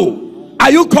 2.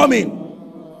 Are you coming?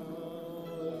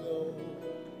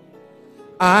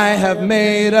 I have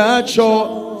made a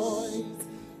choice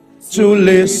to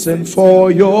listen for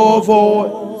your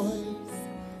voice.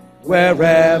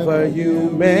 Wherever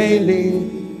you may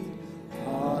lead,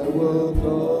 I will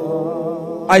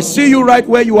go. I see you right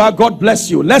where you are. God bless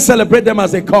you. Let's celebrate them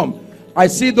as they come. I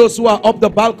see those who are up the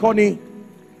balcony,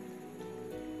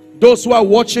 those who are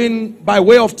watching by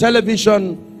way of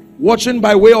television, watching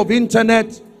by way of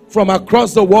internet from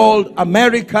across the world,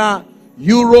 America,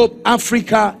 Europe,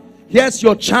 Africa. Here's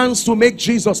your chance to make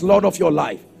Jesus Lord of your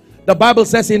life. The Bible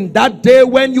says, in that day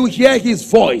when you hear his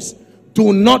voice,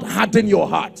 do not harden your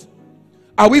heart.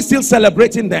 Are we still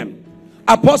celebrating them?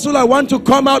 Apostle, I want to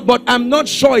come out, but I'm not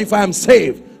sure if I am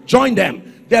saved. Join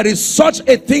them. There is such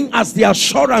a thing as the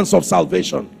assurance of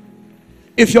salvation.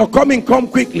 If you're coming, come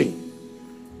quickly.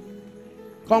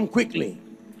 Come quickly.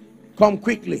 Come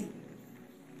quickly.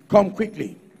 Come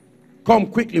quickly. Come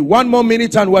quickly. 1 more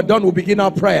minute and we're done. We'll begin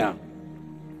our prayer.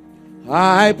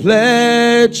 I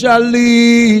pledge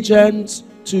allegiance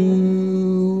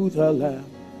to the Lamb.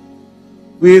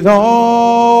 With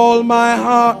all my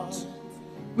heart,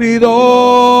 with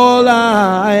all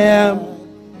I am,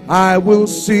 I will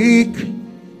seek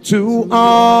to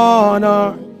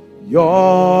honor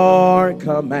your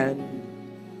command.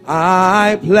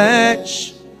 I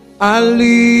pledge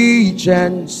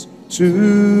allegiance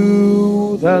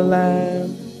to the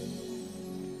Lamb.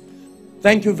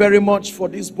 Thank you very much for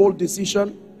this bold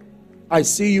decision. I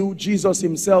see you. Jesus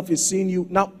himself is seeing you.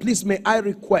 Now, please, may I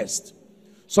request,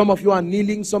 some of you are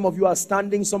kneeling, some of you are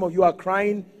standing, some of you are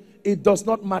crying. It does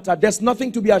not matter. There's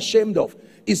nothing to be ashamed of.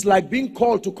 It's like being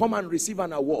called to come and receive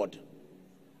an award,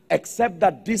 except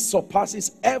that this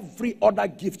surpasses every other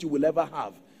gift you will ever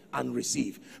have and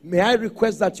receive. May I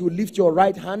request that you lift your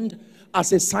right hand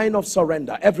as a sign of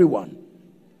surrender. Everyone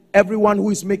who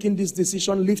is making this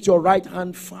decision, lift your right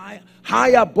hand high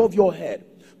above your head.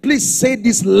 Please say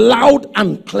this loud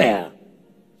and clear.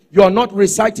 You are not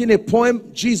reciting a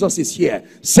poem. Jesus is here.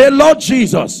 Say, Lord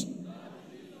Jesus,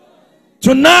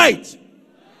 tonight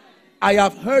I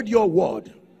have heard your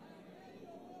word.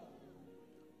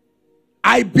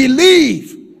 I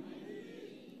believe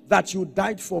that you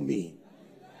died for me.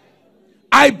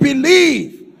 I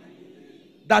believe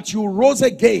that you rose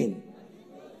again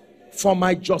for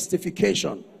my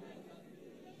justification.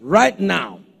 Right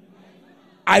now,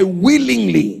 I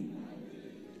willingly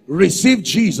receive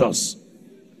Jesus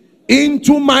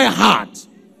into my heart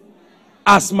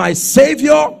as my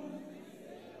Savior,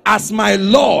 as my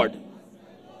Lord,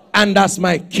 and as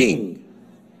my King.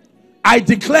 I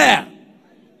declare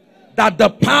that the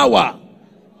power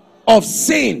of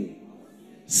sin,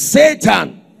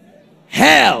 Satan,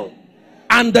 hell,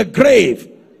 and the grave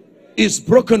is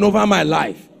broken over my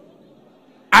life.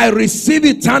 I receive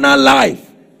eternal life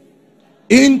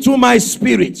into my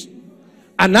spirit,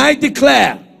 and I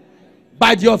declare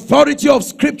by the authority of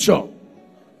Scripture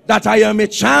that I am a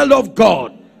child of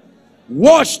God,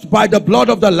 washed by the blood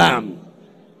of the Lamb.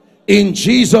 In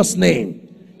Jesus'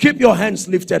 name, keep your hands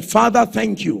lifted. Father,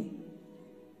 thank you.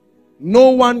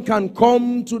 No one can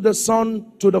come to the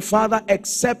Son, to the Father,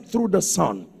 except through the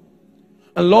Son.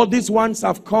 And Lord, these ones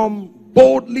have come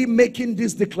boldly making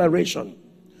this declaration.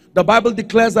 The Bible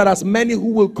declares that as many who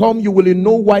will come, you will in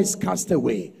no wise cast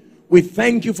away. We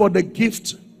thank you for the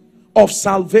gift of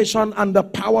salvation and the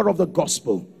power of the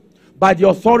gospel. By the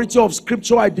authority of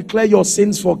Scripture, I declare your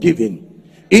sins forgiven.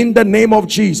 In the name of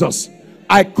Jesus,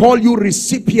 I call you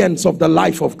recipients of the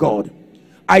life of God.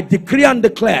 I decree and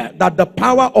declare that the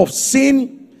power of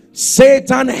sin,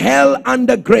 Satan, hell, and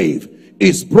the grave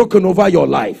is broken over your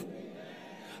life.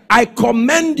 I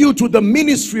commend you to the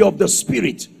ministry of the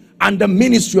Spirit and the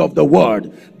ministry of the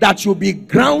Word, that you be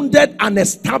grounded and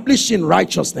established in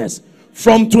righteousness.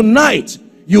 From tonight,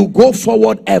 you go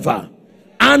forward ever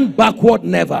and backward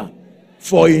never.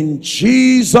 For in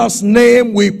Jesus'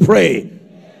 name we pray.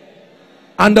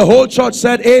 And the whole church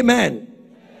said amen.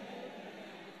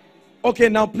 Okay,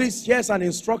 now please, here's an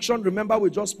instruction. Remember, we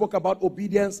just spoke about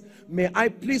obedience. May I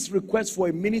please request for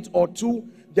a minute or two?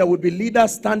 There will be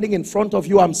leaders standing in front of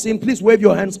you. I'm seeing, please wave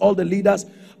your hands, all the leaders.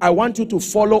 I want you to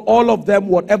follow all of them,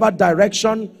 whatever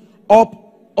direction, up.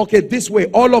 Okay, this way,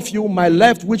 all of you, my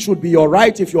left, which would be your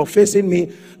right if you're facing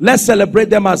me. Let's celebrate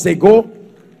them as they go.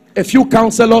 A few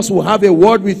counselors will have a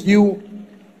word with you.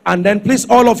 And then please,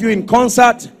 all of you in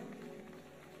concert.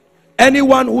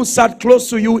 Anyone who sat close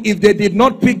to you, if they did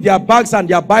not pick their bags and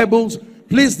their Bibles,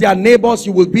 please, their neighbors,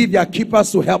 you will be their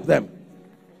keepers to help them.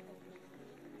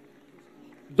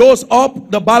 Those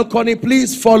up the balcony,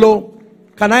 please follow.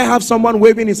 Can I have someone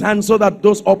waving his hand so that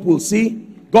those up will see?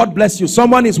 God bless you.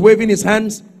 Someone is waving his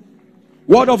hands.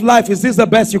 Word of life, is this the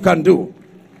best you can do?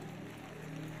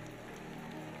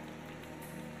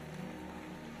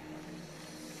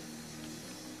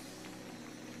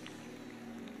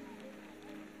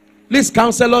 Please,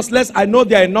 counselors, I know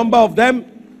there are a number of them,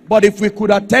 but if we could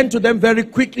attend to them very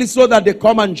quickly so that they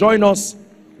come and join us.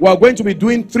 We are going to be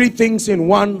doing 3 things in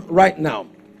one right now.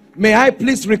 May I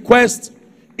please request,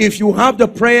 if you have the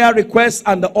prayer requests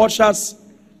and the ushers,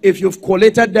 if you've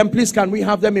collated them, please can we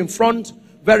have them in front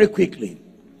very quickly.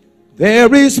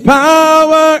 There is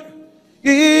power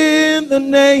in the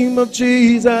name of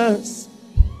Jesus.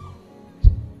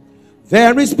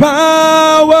 There is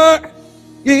power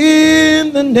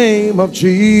in the name of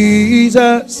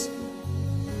Jesus.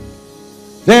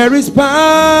 There is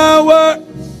power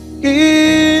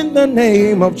in the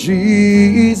name of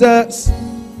Jesus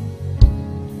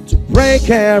to break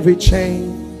every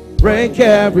chain, break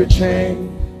every chain,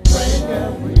 break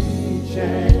every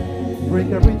chain, break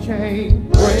every chain,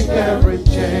 break every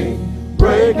chain,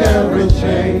 break every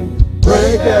chain,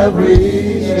 break every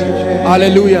chain.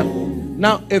 Hallelujah.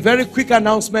 Now, a very quick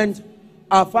announcement.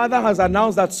 Our father has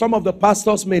announced that some of the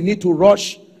pastors may need to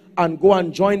rush and go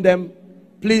and join them.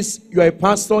 Please, you are a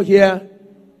pastor here.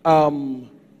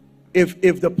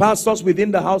 If the pastors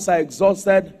within the house are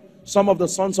exhausted, some of the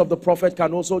sons of the prophet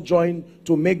can also join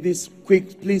to make this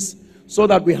quick, please, so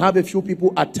that we have a few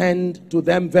people attend to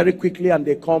them very quickly and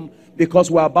they come,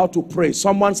 because we're about to pray.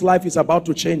 Someone's life is about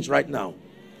to change right now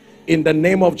in the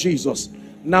name of Jesus.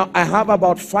 Now, I have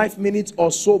about 5 minutes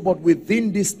or so, but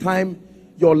within this time,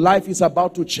 your life is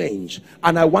about to change.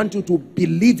 And I want you to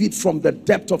believe it from the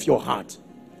depth of your heart.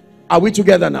 Are we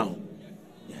together now?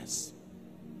 Yes.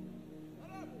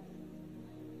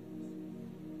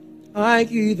 I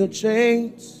hear the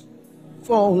chains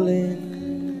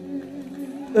falling.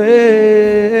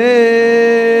 Hey,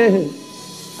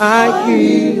 I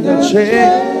hear the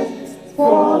chains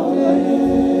falling.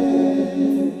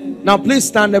 Now please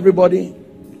stand, everybody.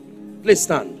 Please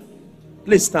stand.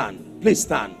 Please stand. Please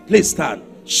stand. Please stand.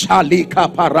 Shalika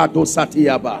parado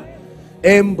satiaba.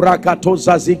 Embrakato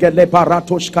zazigele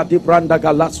baratosh kadibranda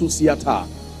galasusiata.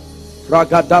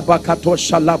 Ragadaba kato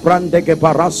shalabrande ge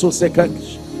barasu sekek.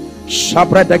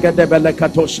 Shabredege debele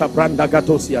kato shabranda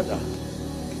gatosiada.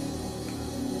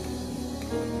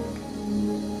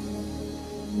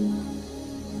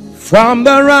 From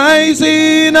the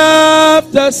rising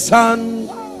of the sun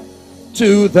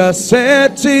to the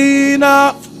setting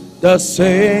of the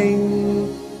same,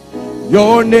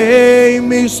 your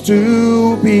name is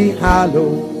to be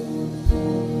hallowed,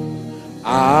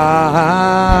 Adonai.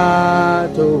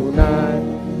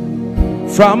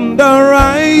 From the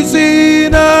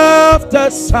rising of the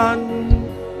sun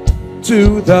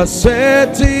to the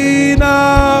setting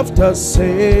of the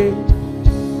same,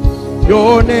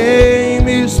 your name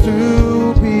is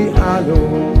to be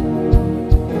hallowed,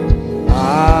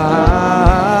 Adonai.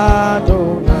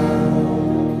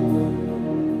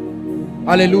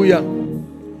 Hallelujah.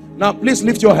 Now please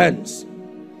lift your hands.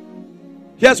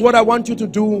 Here's what I want you to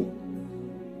do.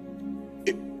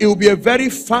 It will be a very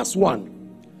fast one.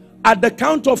 At the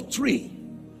count of 3,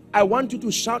 I want you to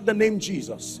shout the name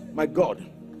Jesus. My God.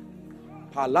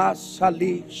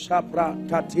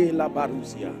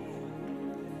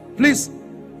 Please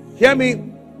hear me.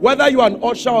 Whether you are an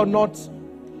usher or not,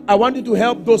 I want you to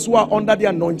help those who are under the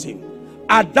anointing.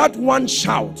 At that one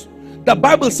shout, the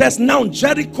Bible says now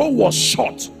Jericho was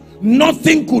shut.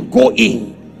 Nothing could go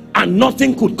in and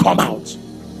nothing could come out.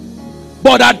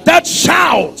 But at that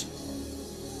shout,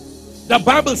 the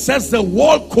Bible says the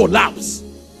wall collapsed.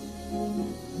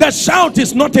 The shout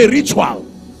is not a ritual.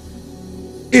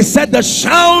 It said the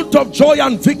shout of joy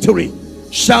and victory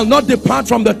shall not depart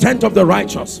from the tent of the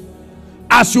righteous.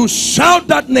 As you shout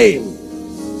that name,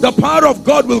 the power of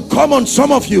God will come on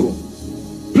some of you.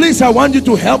 Please, I want you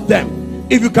to help them.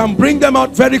 If you can bring them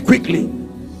out very quickly.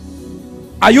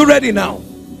 Are you ready now?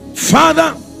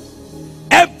 Father,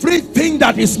 everything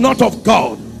that is not of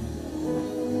God,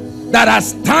 that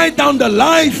has tied down the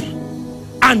life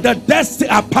and the destiny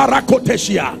of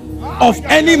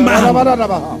any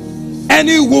man,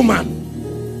 any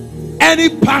woman, any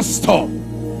pastor,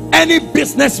 any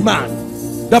businessman,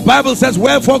 the Bible says,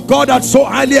 wherefore God hath so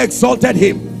highly exalted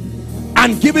him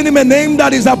and given him a name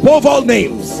that is above all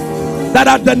names, that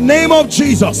at the name of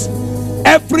Jesus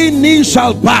every knee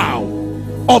shall bow,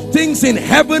 of things in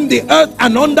heaven, the earth,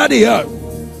 and under the earth,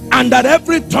 and that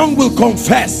every tongue will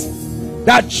confess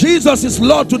that Jesus is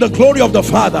Lord, to the glory of the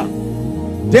Father.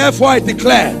 Therefore I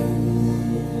declare,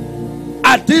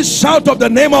 at this shout of the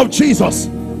name of Jesus,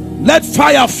 let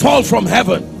fire fall from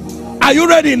heaven. Are you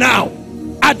ready now?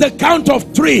 At the count of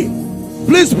 3,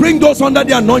 please bring those under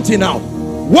the anointing now.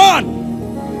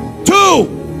 1,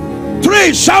 2,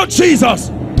 3, shout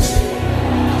Jesus.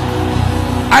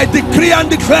 I decree and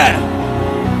declare,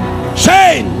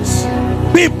 chains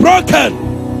be broken,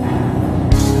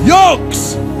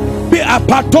 Yokes be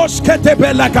apatosh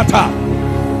ketebe lakata.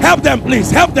 Help them,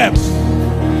 please. Help them.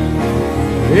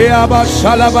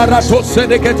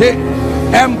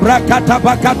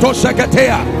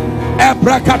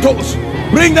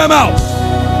 Bring them out.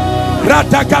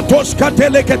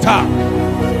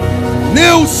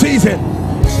 New season,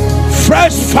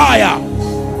 fresh fire.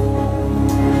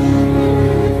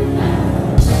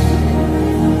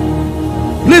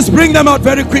 Please bring them out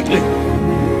very quickly.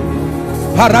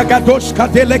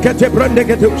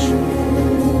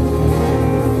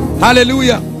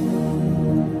 Hallelujah.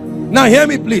 Now hear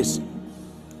me, please.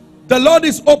 The Lord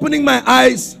is opening my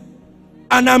eyes,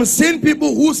 and I'm seeing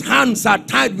people whose hands are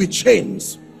tied with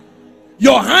chains.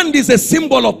 Your hand is a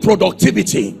symbol of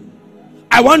productivity.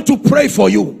 I want to pray for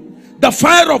you. The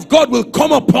fire of God will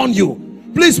come upon you.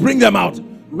 Please bring them out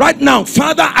right now.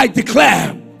 Father, I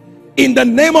declare in the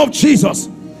name of Jesus,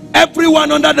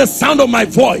 everyone under the sound of my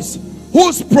voice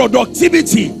whose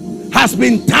productivity has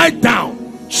been tied down,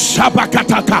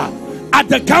 Shabakataka, at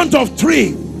the count of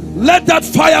 3, let that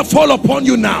fire fall upon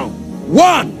you now.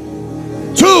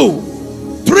 1, 2,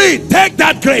 3. Take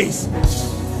that grace.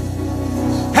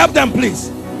 Help them,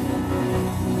 please.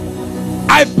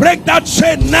 I break that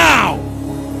chain now.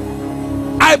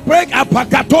 I break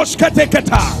apakatosh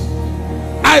keteketa.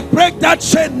 I break that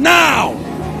chain now.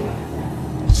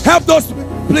 Help those,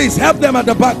 please. Help them at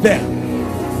the back there.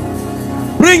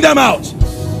 Bring them out.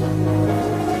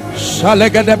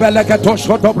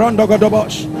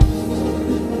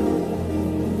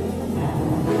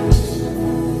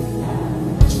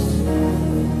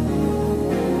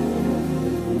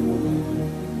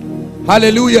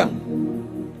 Hallelujah.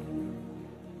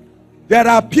 There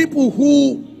are people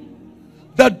who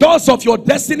the doors of your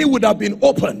destiny would have been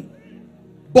open,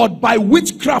 but by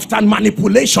witchcraft and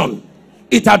manipulation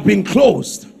it had been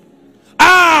closed.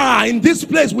 In this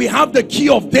place we have the key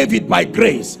of David by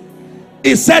grace.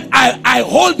 He said, I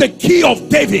hold the key of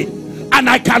David, and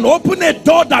I can open a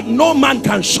door that no man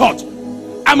can shut.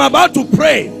 I'm about to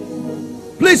pray.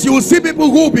 Please, you will see people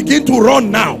who will begin to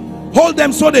run now. Hold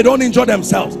them so they don't injure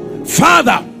themselves.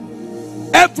 Father,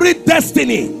 every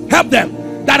destiny, help them,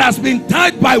 that has been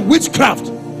tied by witchcraft,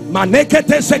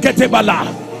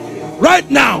 right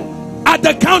now, at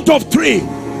the count of 3,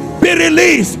 be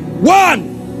released.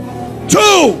 1,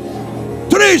 2,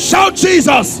 3. Shout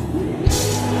Jesus.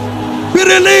 Be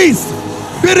released.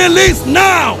 Be released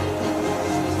now.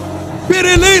 Be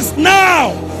released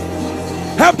now.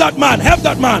 Help that man. Help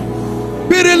that man.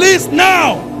 Be released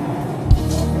now.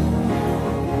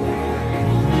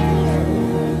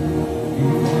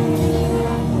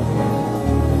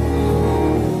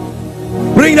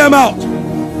 Bring them out.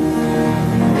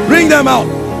 Bring them out.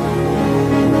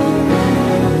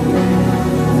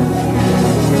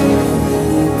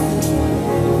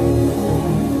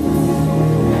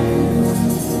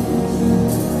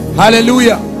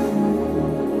 Hallelujah.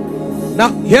 Now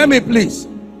hear me, please.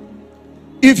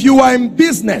 If you are in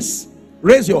business,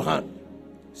 raise your hand.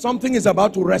 Something is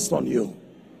about to rest on you.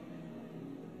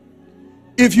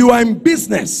 If you are in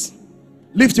business,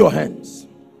 lift your hands.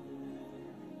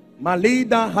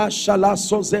 Malida hashala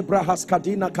sozebra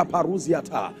haskadina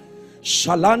kaparuziata.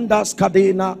 Shalanda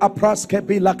skadina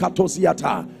apraskebila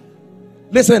katoziata.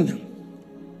 Listen,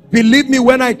 believe me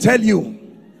when I tell you,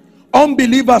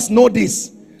 unbelievers know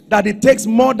this, that it takes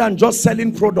more than just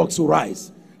selling products to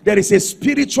rise. There is a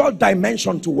spiritual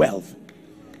dimension to wealth.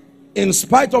 In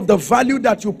spite of the value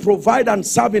that you provide and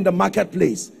serve in the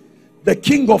marketplace, the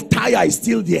king of Tyre is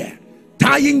still there,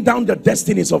 tying down the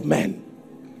destinies of men.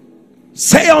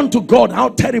 Say unto God, how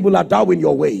terrible art thou in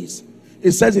your ways.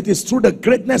 It says, it is through the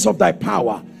greatness of thy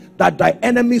power that thy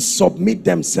enemies submit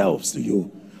themselves to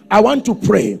you. I want to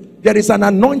pray. There is an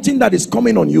anointing that is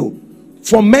coming on you.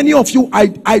 For many of you,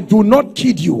 I do not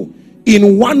kid you,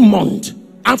 in 1 month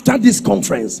after this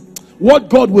conference, what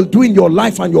God will do in your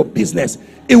life and your business,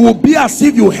 it will be as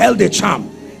if you held a charm.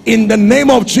 In the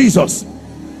name of Jesus.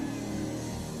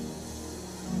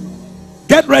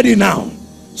 Get ready now.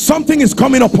 Something is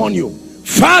coming upon you.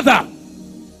 Father,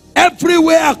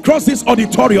 everywhere across this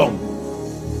auditorium,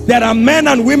 there are men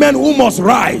and women who must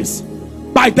rise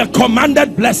by the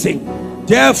commanded blessing.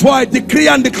 Therefore I decree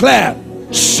and declare,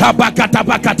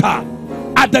 Shabakatabakata.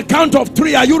 At the count of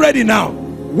 3, are you ready now?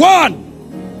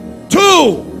 1,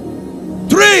 2,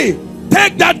 3.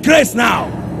 Take that grace now.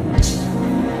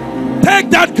 Take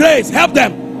that grace. Help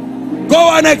them.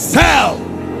 Go and excel.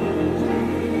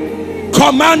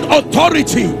 Command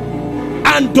authority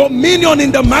and dominion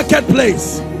in the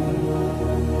marketplace.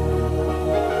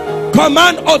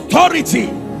 Command authority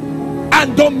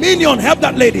and dominion. Help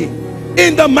that lady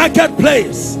in the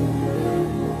marketplace.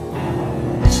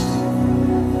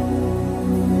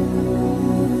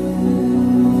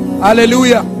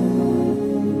 Hallelujah.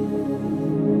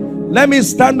 Let me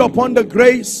stand upon the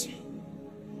grace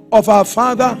of our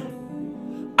Father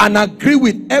and agree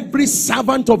with every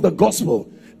servant of the gospel,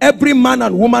 every man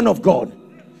and woman of God.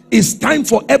 It's time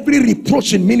for every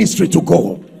reproach in ministry to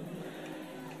go.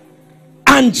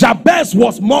 And Jabez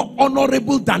was more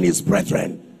honorable than his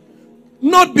brethren.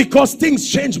 Not because things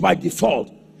changed by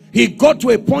default. He got to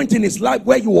a point in his life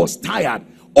where he was tired.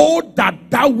 Oh,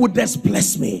 that thou wouldest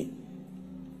bless me.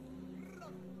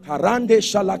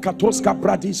 Hallelujah.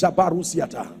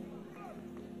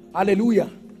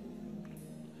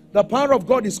 The power of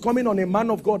God is coming on a man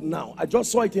of God now. I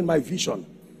just saw it in my vision.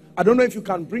 I don't know if you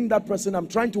can bring that person. I'm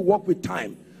trying to work with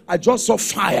time. I just saw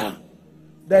fire.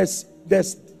 There's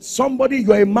somebody,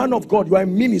 you are a man of God, you are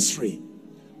in ministry.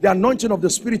 The anointing of the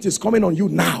Spirit is coming on you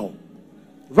now.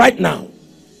 Right now.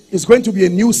 It's going to be a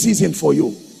new season for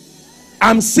you.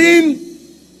 I'm seeing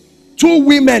two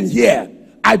women here.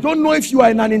 I don't know if you are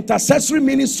in an intercessory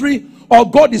ministry or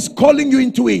God is calling you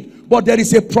into it, but there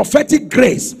is a prophetic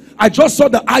grace. I just saw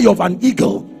the eye of an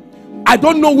eagle. I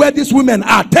don't know where these women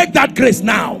are. Take that grace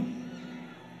now.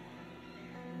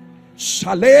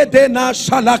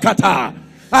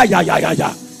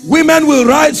 Women will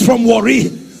rise from worry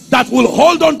that will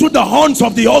hold on to the horns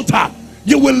of the altar.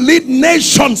 You will lead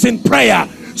nations in prayer,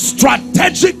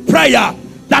 strategic prayer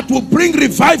that will bring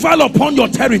revival upon your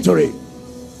territory.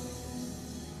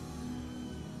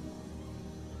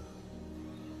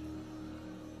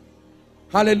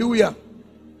 Hallelujah.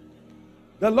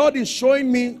 The Lord is showing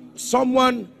me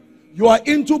someone, you are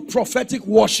into prophetic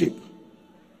worship.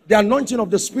 The anointing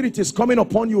of the Spirit is coming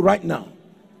upon you right now.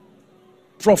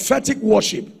 Prophetic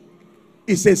worship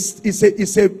is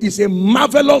a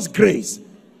marvelous grace.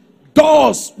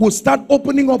 Doors will start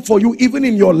opening up for you even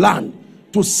in your land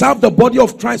to serve the body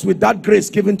of Christ with that grace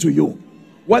given to you.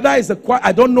 Whether it's the choir,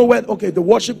 I don't know where, okay, the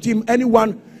worship team,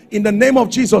 anyone, in the name of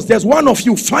Jesus, there's one of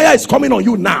you, fire is coming on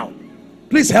you now.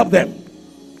 Please help them.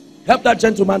 Help that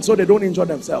gentleman so they don't injure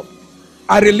themselves.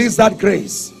 I release that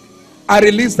grace. I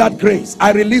release that grace.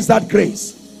 I release that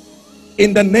grace.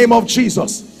 In the name of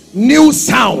Jesus. New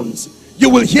sounds. You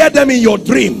will hear them in your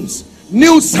dreams.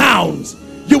 New sounds.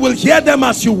 You will hear them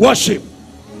as you worship.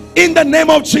 In the name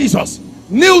of Jesus.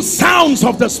 New sounds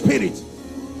of the Spirit.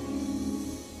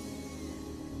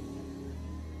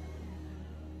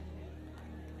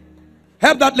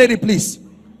 Help that lady, please.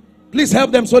 Please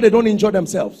help them so they don't injure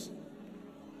themselves.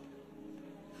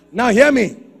 Now hear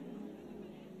me.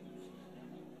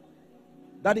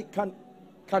 Daddy, can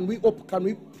we open? Can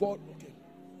we pour? Okay.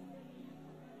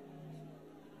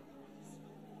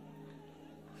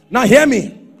 Now hear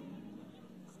me.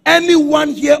 Anyone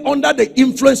here under the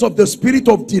influence of the spirit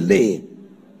of delay,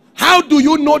 how do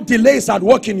you know delay is at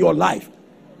work in your life?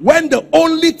 When the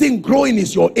only thing growing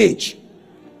is your age.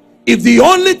 If the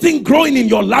only thing growing in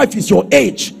your life is your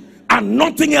age and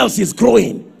nothing else is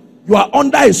growing, you are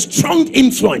under a strong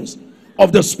influence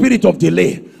of the spirit of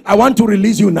delay. I want to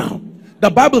release you now. The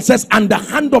Bible says, and the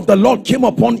hand of the Lord came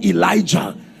upon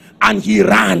Elijah and he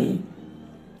ran.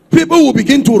 People will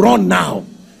begin to run now.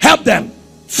 Help them.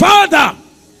 Father,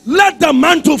 let the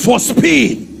mantle for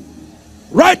speed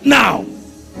right now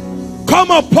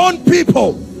come upon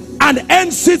people and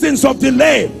end seasons of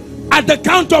delay. At the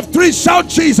count of 3, shout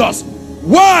Jesus.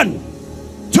 1,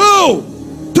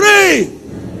 2, 3.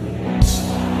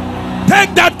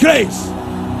 Take that grace.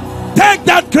 Take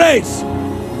that grace.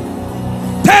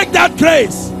 Take that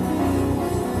grace.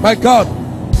 My God.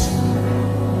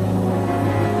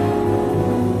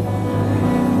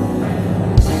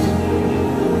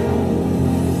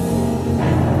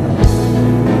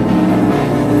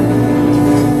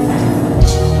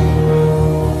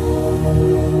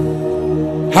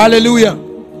 Hallelujah.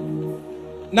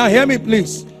 Now hear me,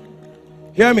 please.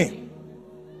 Hear me.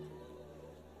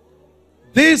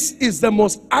 This is the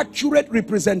most accurate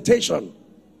representation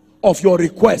of your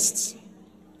requests.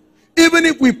 Even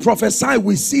if we prophesy,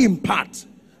 we see in part,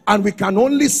 and we can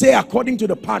only say according to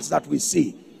the parts that we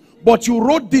see. But you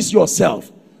wrote this yourself.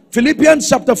 Philippians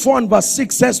chapter 4 and verse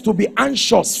 6 says to be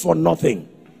anxious for nothing.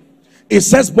 It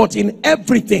says, but in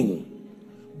everything,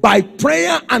 by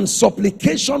prayer and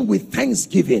supplication with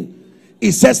thanksgiving,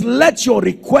 it says, let your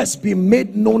requests be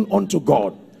made known unto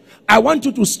God. I want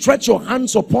you to stretch your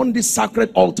hands upon this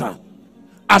sacred altar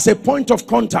as a point of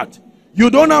contact. You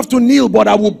don't have to kneel, but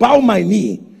I will bow my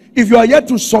knee. If you are yet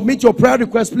to submit your prayer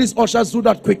request, please, ushers, do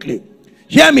that quickly.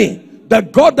 Hear me. The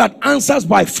God that answers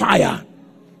by fire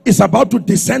is about to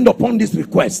descend upon this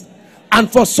request. And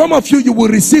for some of you, you will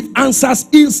receive answers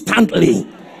instantly.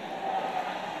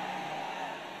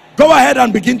 Go ahead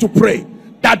and begin to pray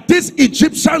that these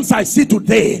Egyptians I see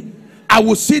today, I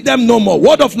will see them no more.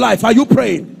 Word of life, are you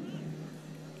praying?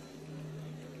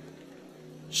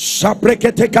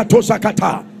 Shaprekete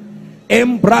katosakata.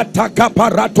 Embrata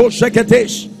kaparato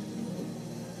sheketesh.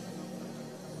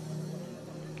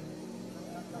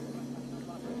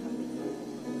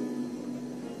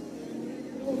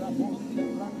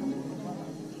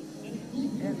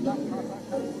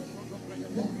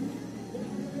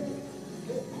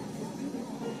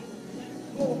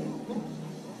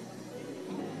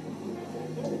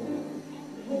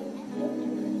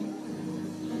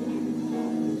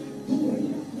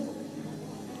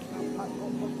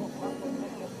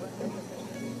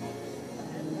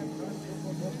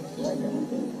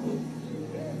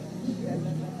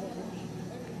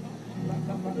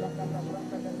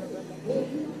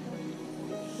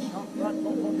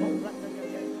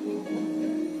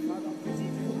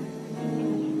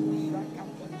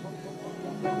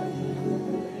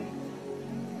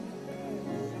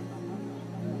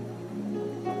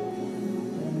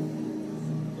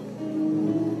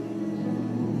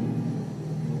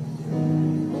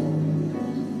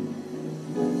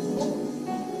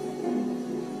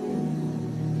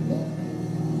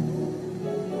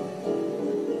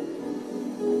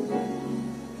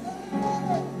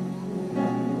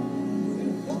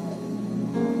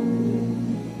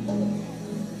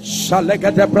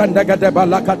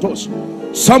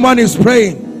 Someone is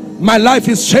praying, my life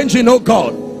is changing, oh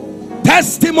God.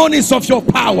 Testimonies of your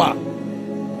power.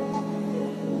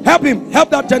 Help him, help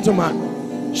that gentleman.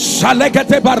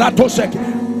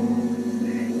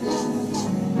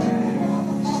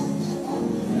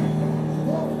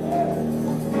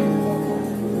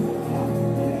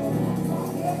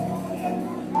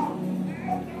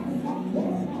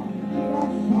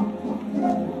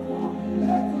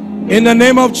 In the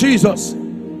name of Jesus.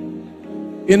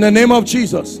 In the name of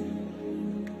Jesus.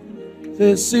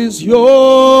 This is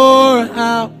your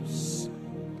house,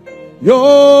 your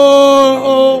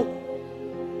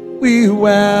home. We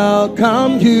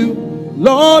welcome you,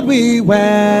 Lord, we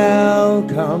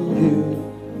welcome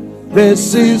you.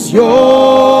 This is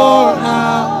your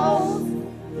house,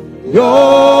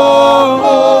 your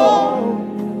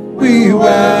home. We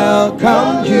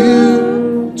welcome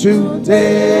you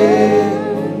today.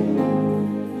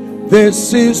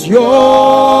 This is your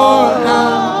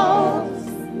house,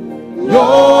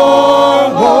 your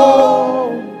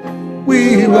home.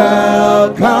 We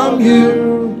welcome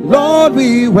you, Lord,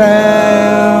 we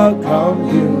welcome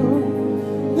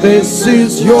you. This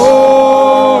is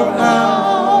your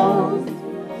house,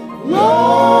 your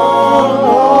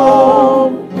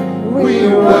home. We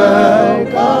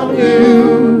welcome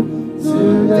you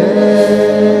today.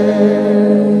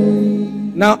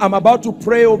 Now I'm about to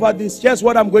pray over this. Here's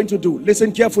what I'm going to do.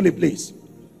 Listen carefully, please.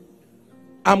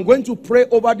 I'm going to pray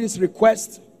over this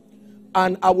request,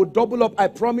 and I will double up. I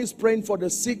promise praying for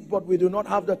the sick, but we do not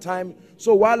have the time.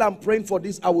 So while I'm praying for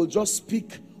this, I will just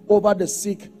speak over the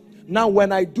sick. Now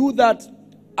when I do that,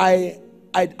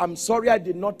 I'm sorry I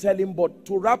did not tell him, but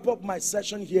to wrap up my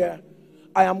session here,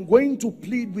 I am going to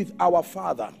plead with our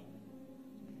Father.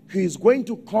 He is going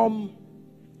to come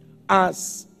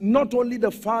as not only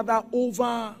the Father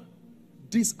over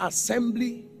this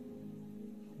assembly,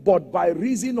 but by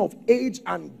reason of age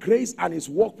and grace and his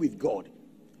walk with God.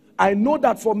 I know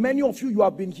that for many of you, you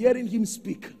have been hearing him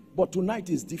speak, but tonight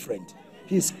is different.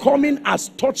 He's coming as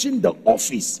touching the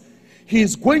office. He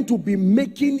is going to be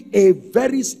making a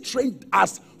very straight,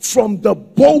 as from the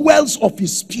bowels of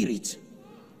his spirit.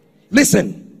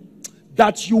 Listen,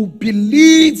 that you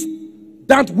believe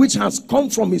that which has come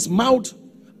from his mouth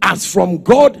as from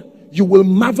God, you will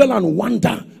marvel and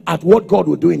wonder at what God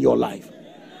will do in your life.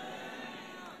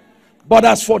 But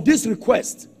as for this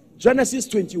request, Genesis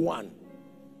 21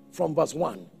 from verse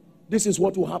 1, this is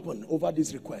what will happen over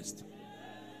this request.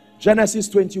 Genesis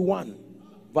 21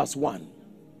 verse 1.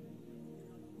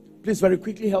 Please very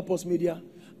quickly help us, media.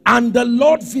 And the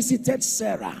Lord visited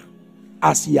Sarah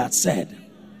as he had said,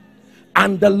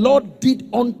 and the Lord did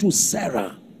unto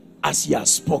Sarah as he had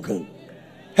spoken.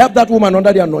 Help that woman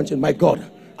under the anointing. My God,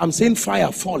 I'm seeing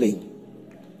fire falling.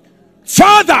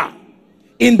 Father,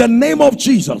 in the name of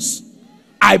Jesus,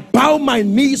 I bow my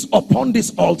knees upon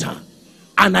this altar,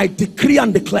 and I decree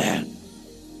and declare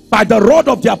by the rod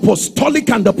of the apostolic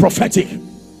and the prophetic,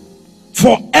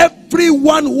 for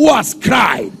everyone who has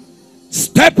cried,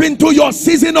 step into your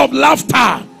season of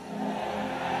laughter.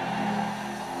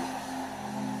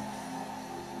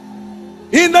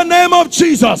 In the name of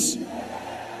Jesus,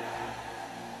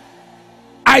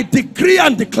 I decree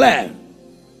and declare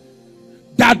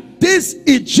that these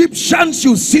Egyptians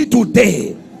you see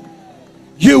today,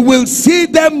 you will see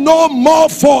them no more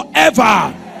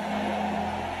forever.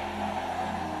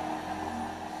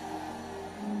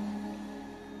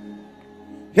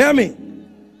 Hear me.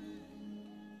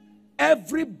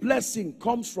 Every blessing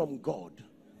comes from God,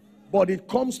 but it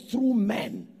comes through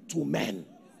men to men.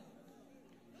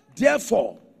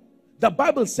 Therefore, the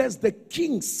Bible says the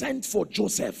king sent for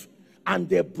Joseph and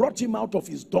they brought him out of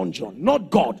his dungeon. Not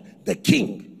God, the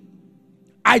king.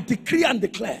 I decree and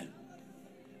declare,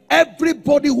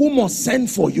 everybody who must send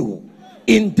for you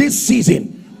in this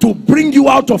season to bring you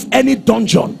out of any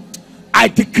dungeon, I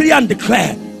decree and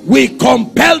declare, we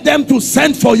compel them to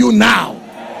send for you now.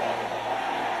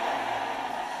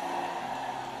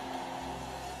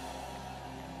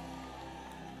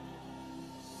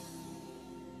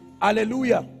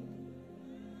 Hallelujah.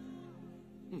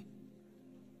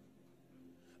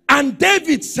 And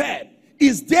David said,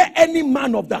 is there any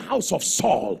man of the house of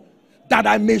Saul that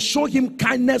I may show him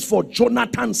kindness for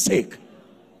Jonathan's sake?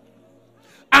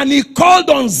 And he called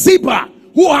on Ziba,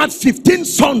 who had 15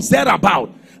 sons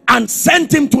thereabout, and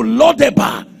sent him to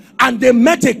Lodebar. And they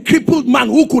met a crippled man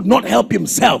who could not help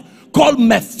himself, called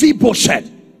Mephibosheth.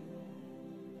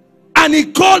 And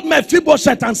he called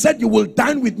Mephibosheth and said, you will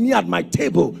dine with me at my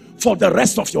table for the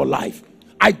rest of your life.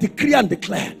 I decree and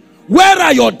declare, where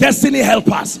are your destiny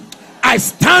helpers? I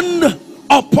stand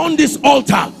upon this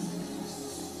altar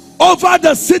over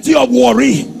the city of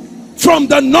Warri, from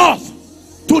the north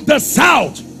to the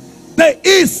south, the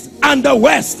east and the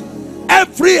west.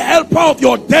 Every helper of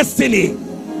your destiny,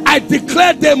 I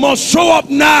declare they must show up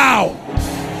now.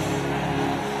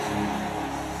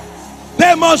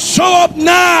 They must show up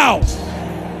now.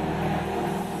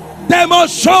 They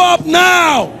must show up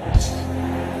now.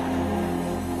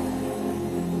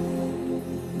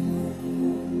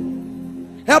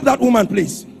 Help that woman,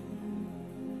 please.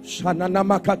 He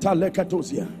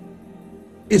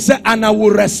said, and I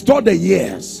will restore the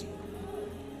years.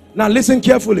 Now listen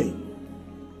carefully.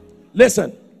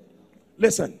 Listen.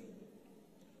 Listen.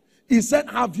 He said,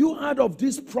 have you heard of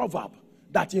this proverb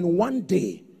that in one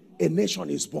day a nation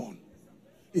is born?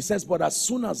 He says, but as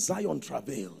soon as Zion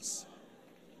travails.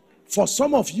 For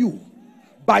some of you,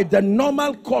 by the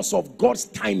normal course of God's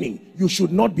timing, you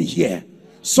should not be here.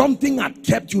 Something had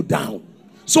kept you down.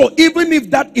 So even if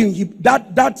that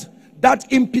impedance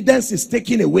is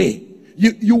taken away,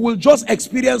 you will just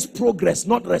experience progress,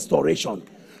 not restoration.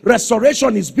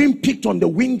 Restoration is being picked on the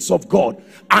wings of God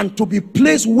and to be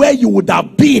placed where you would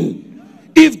have been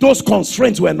if those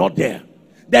constraints were not there.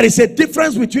 There is a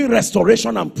difference between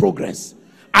restoration and progress.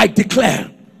 I declare,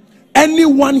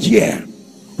 anyone here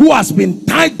who has been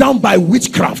tied down by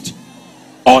witchcraft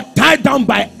or tied down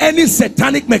by any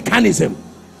satanic mechanism,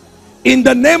 in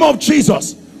the name of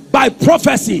Jesus, by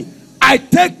prophecy, I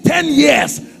take 10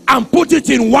 years and put it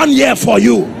in 1 year for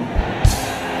you.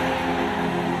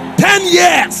 10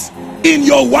 years in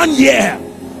your 1 year.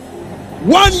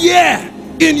 1 year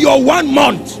in your 1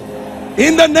 month.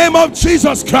 In the name of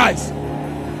Jesus Christ.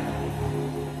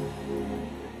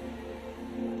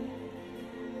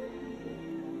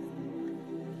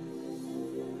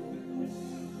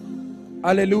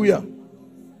 Hallelujah.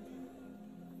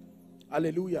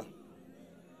 Hallelujah.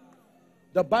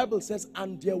 The Bible says,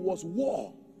 and there was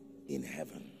war in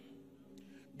heaven.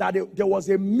 That there was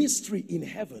a mystery in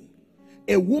heaven.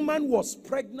 A woman was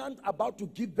pregnant, about to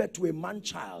give birth to a man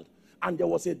child, and there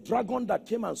was a dragon that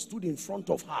came and stood in front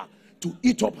of her to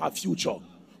eat up her future.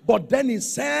 But then it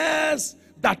says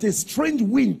that a strange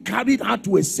wind carried her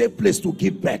to a safe place to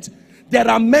give birth. There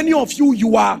are many of you,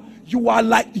 you are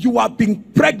being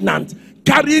pregnant,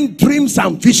 carrying dreams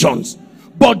and visions,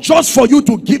 but just for you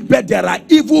to give birth, there are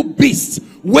evil beasts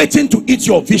waiting to eat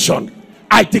your vision.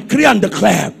 I decree and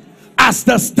declare, as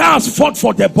the stars fought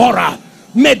for Deborah,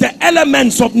 may the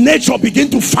elements of nature begin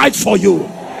to fight for you.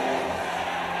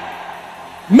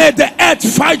 May the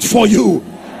earth fight for you,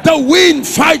 the wind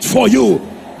fight for you,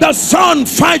 the sun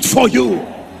fight for you.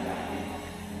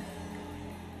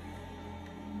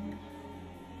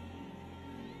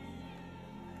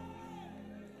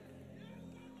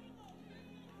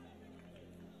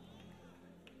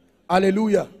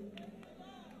 Hallelujah.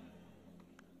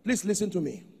 Please listen to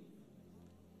me.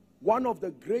 One of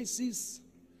the graces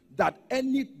that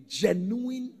any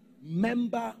genuine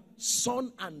member,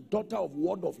 son and daughter of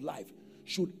Word of Life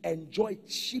should enjoy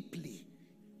cheaply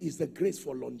is the grace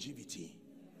for longevity.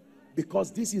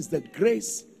 Because this is the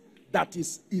grace that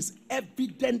is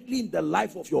evidently in the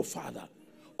life of your father.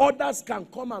 Others can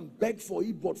come and beg for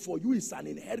it, but for you it's an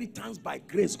inheritance by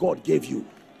grace God gave you.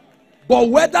 But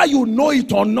whether you know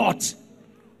it or not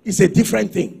is a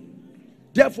different thing.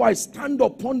 Therefore, I stand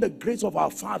upon the grace of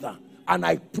our Father and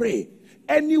I pray,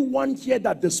 anyone here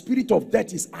that the spirit of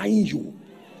death is eyeing you,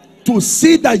 to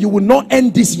see that you will not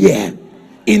end this year,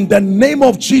 in the name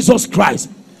of Jesus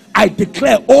Christ, I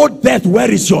declare, oh death,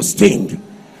 where is your sting?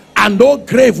 And oh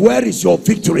grave, where is your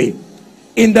victory?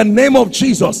 In the name of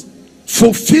Jesus,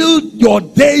 fulfill your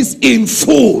days in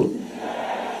full.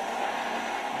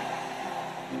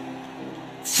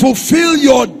 Fulfill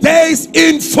your days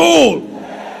in full.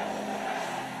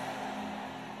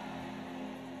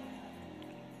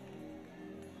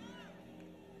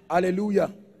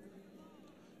 Hallelujah.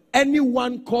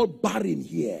 Anyone called barren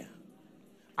here,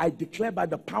 I declare by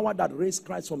the power that raised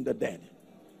Christ from the dead,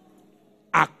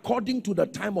 according to the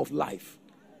time of life,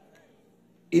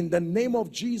 in the name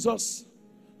of Jesus,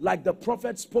 like the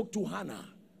prophet spoke to Hannah,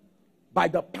 by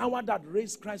the power that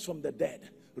raised Christ from the dead,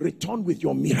 return with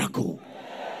your miracle.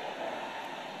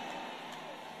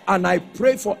 And I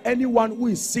pray for anyone who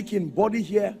is sick in body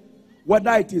here,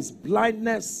 whether it is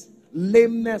blindness,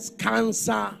 lameness,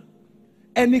 cancer,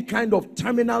 any kind of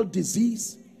terminal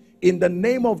disease, in the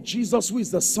name of Jesus, who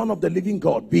is the Son of the living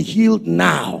God, be healed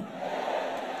now.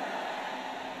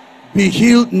 Be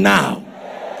healed now.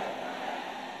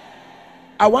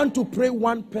 I want to pray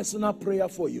one personal prayer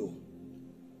for you.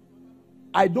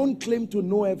 I don't claim to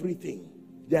know everything.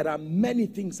 There are many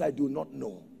things I do not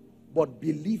know. But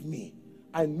believe me,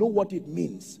 I know what it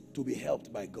means to be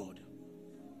helped by God.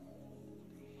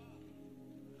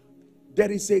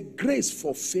 There is a grace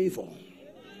for favor.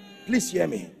 Please hear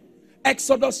me.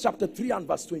 Exodus chapter 3 and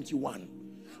verse 21.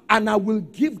 And I will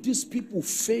give these people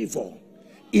favor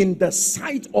in the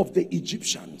sight of the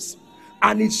Egyptians.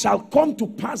 And it shall come to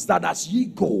pass that as ye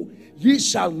go, ye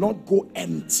shall not go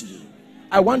empty.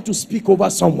 I want to speak over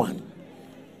someone.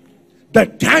 The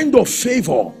kind of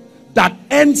favor that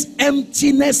ends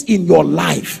emptiness in your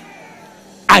life,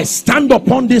 I stand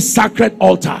upon this sacred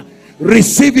altar.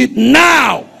 Receive it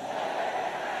now.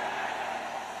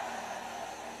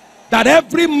 That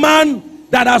every man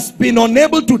that has been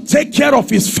unable to take care of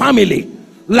his family,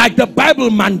 like the Bible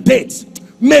mandates,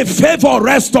 may favor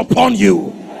rest upon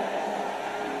you.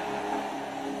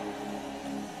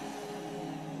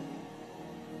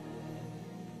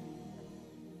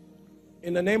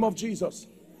 In the name of Jesus.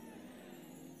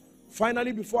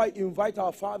 Finally, before I invite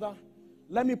our Father,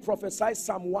 let me prophesy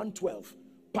Psalm 112,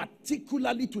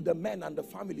 particularly to the men and the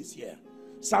families here.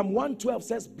 Psalm 112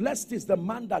 says, blessed is the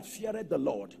man that feareth the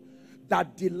Lord,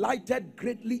 that delighted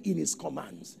greatly in his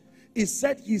commands. It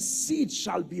said his seed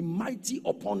shall be mighty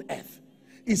upon earth.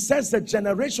 It says the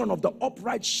generation of the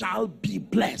upright shall be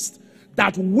blessed,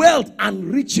 that wealth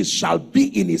and riches shall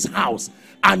be in his house,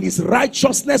 and his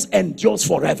righteousness endures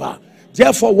forever.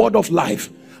 Therefore, word of life,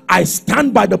 I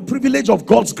stand by the privilege of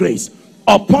God's grace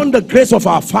upon the grace of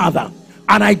our Father,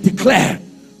 and I declare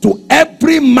to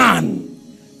every man,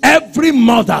 every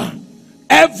mother,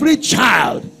 every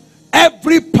child,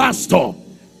 every pastor,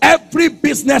 every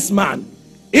businessman,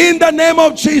 in the name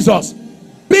of Jesus,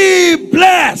 be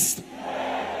blessed.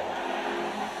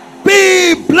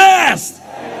 Be blessed.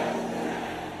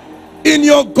 In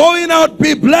your going out,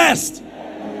 be blessed.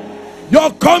 Your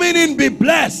coming in, be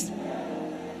blessed.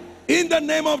 In the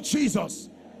name of Jesus.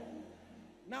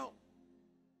 Now,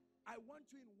 I want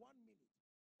you in 1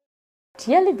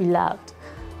 minute. Dearly beloved,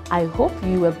 I hope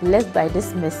you were blessed by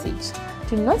this message.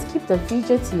 Do not keep the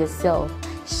video to yourself.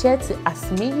 Share to as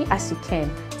many as you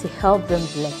can to help them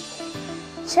bless.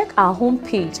 Check our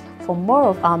homepage for more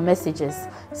of our messages.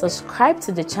 Subscribe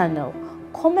to the channel,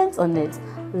 comment on it,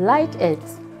 like it.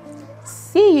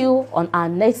 See you on our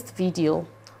next video.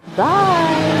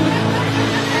 Bye.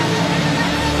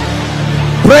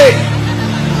 Pray,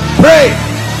 pray,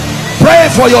 pray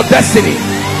for your destiny.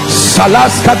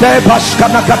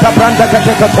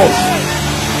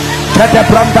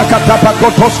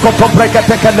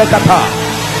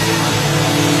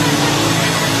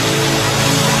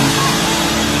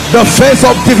 The phase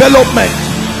of development.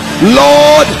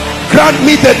 Lord, grant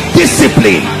me the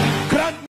discipline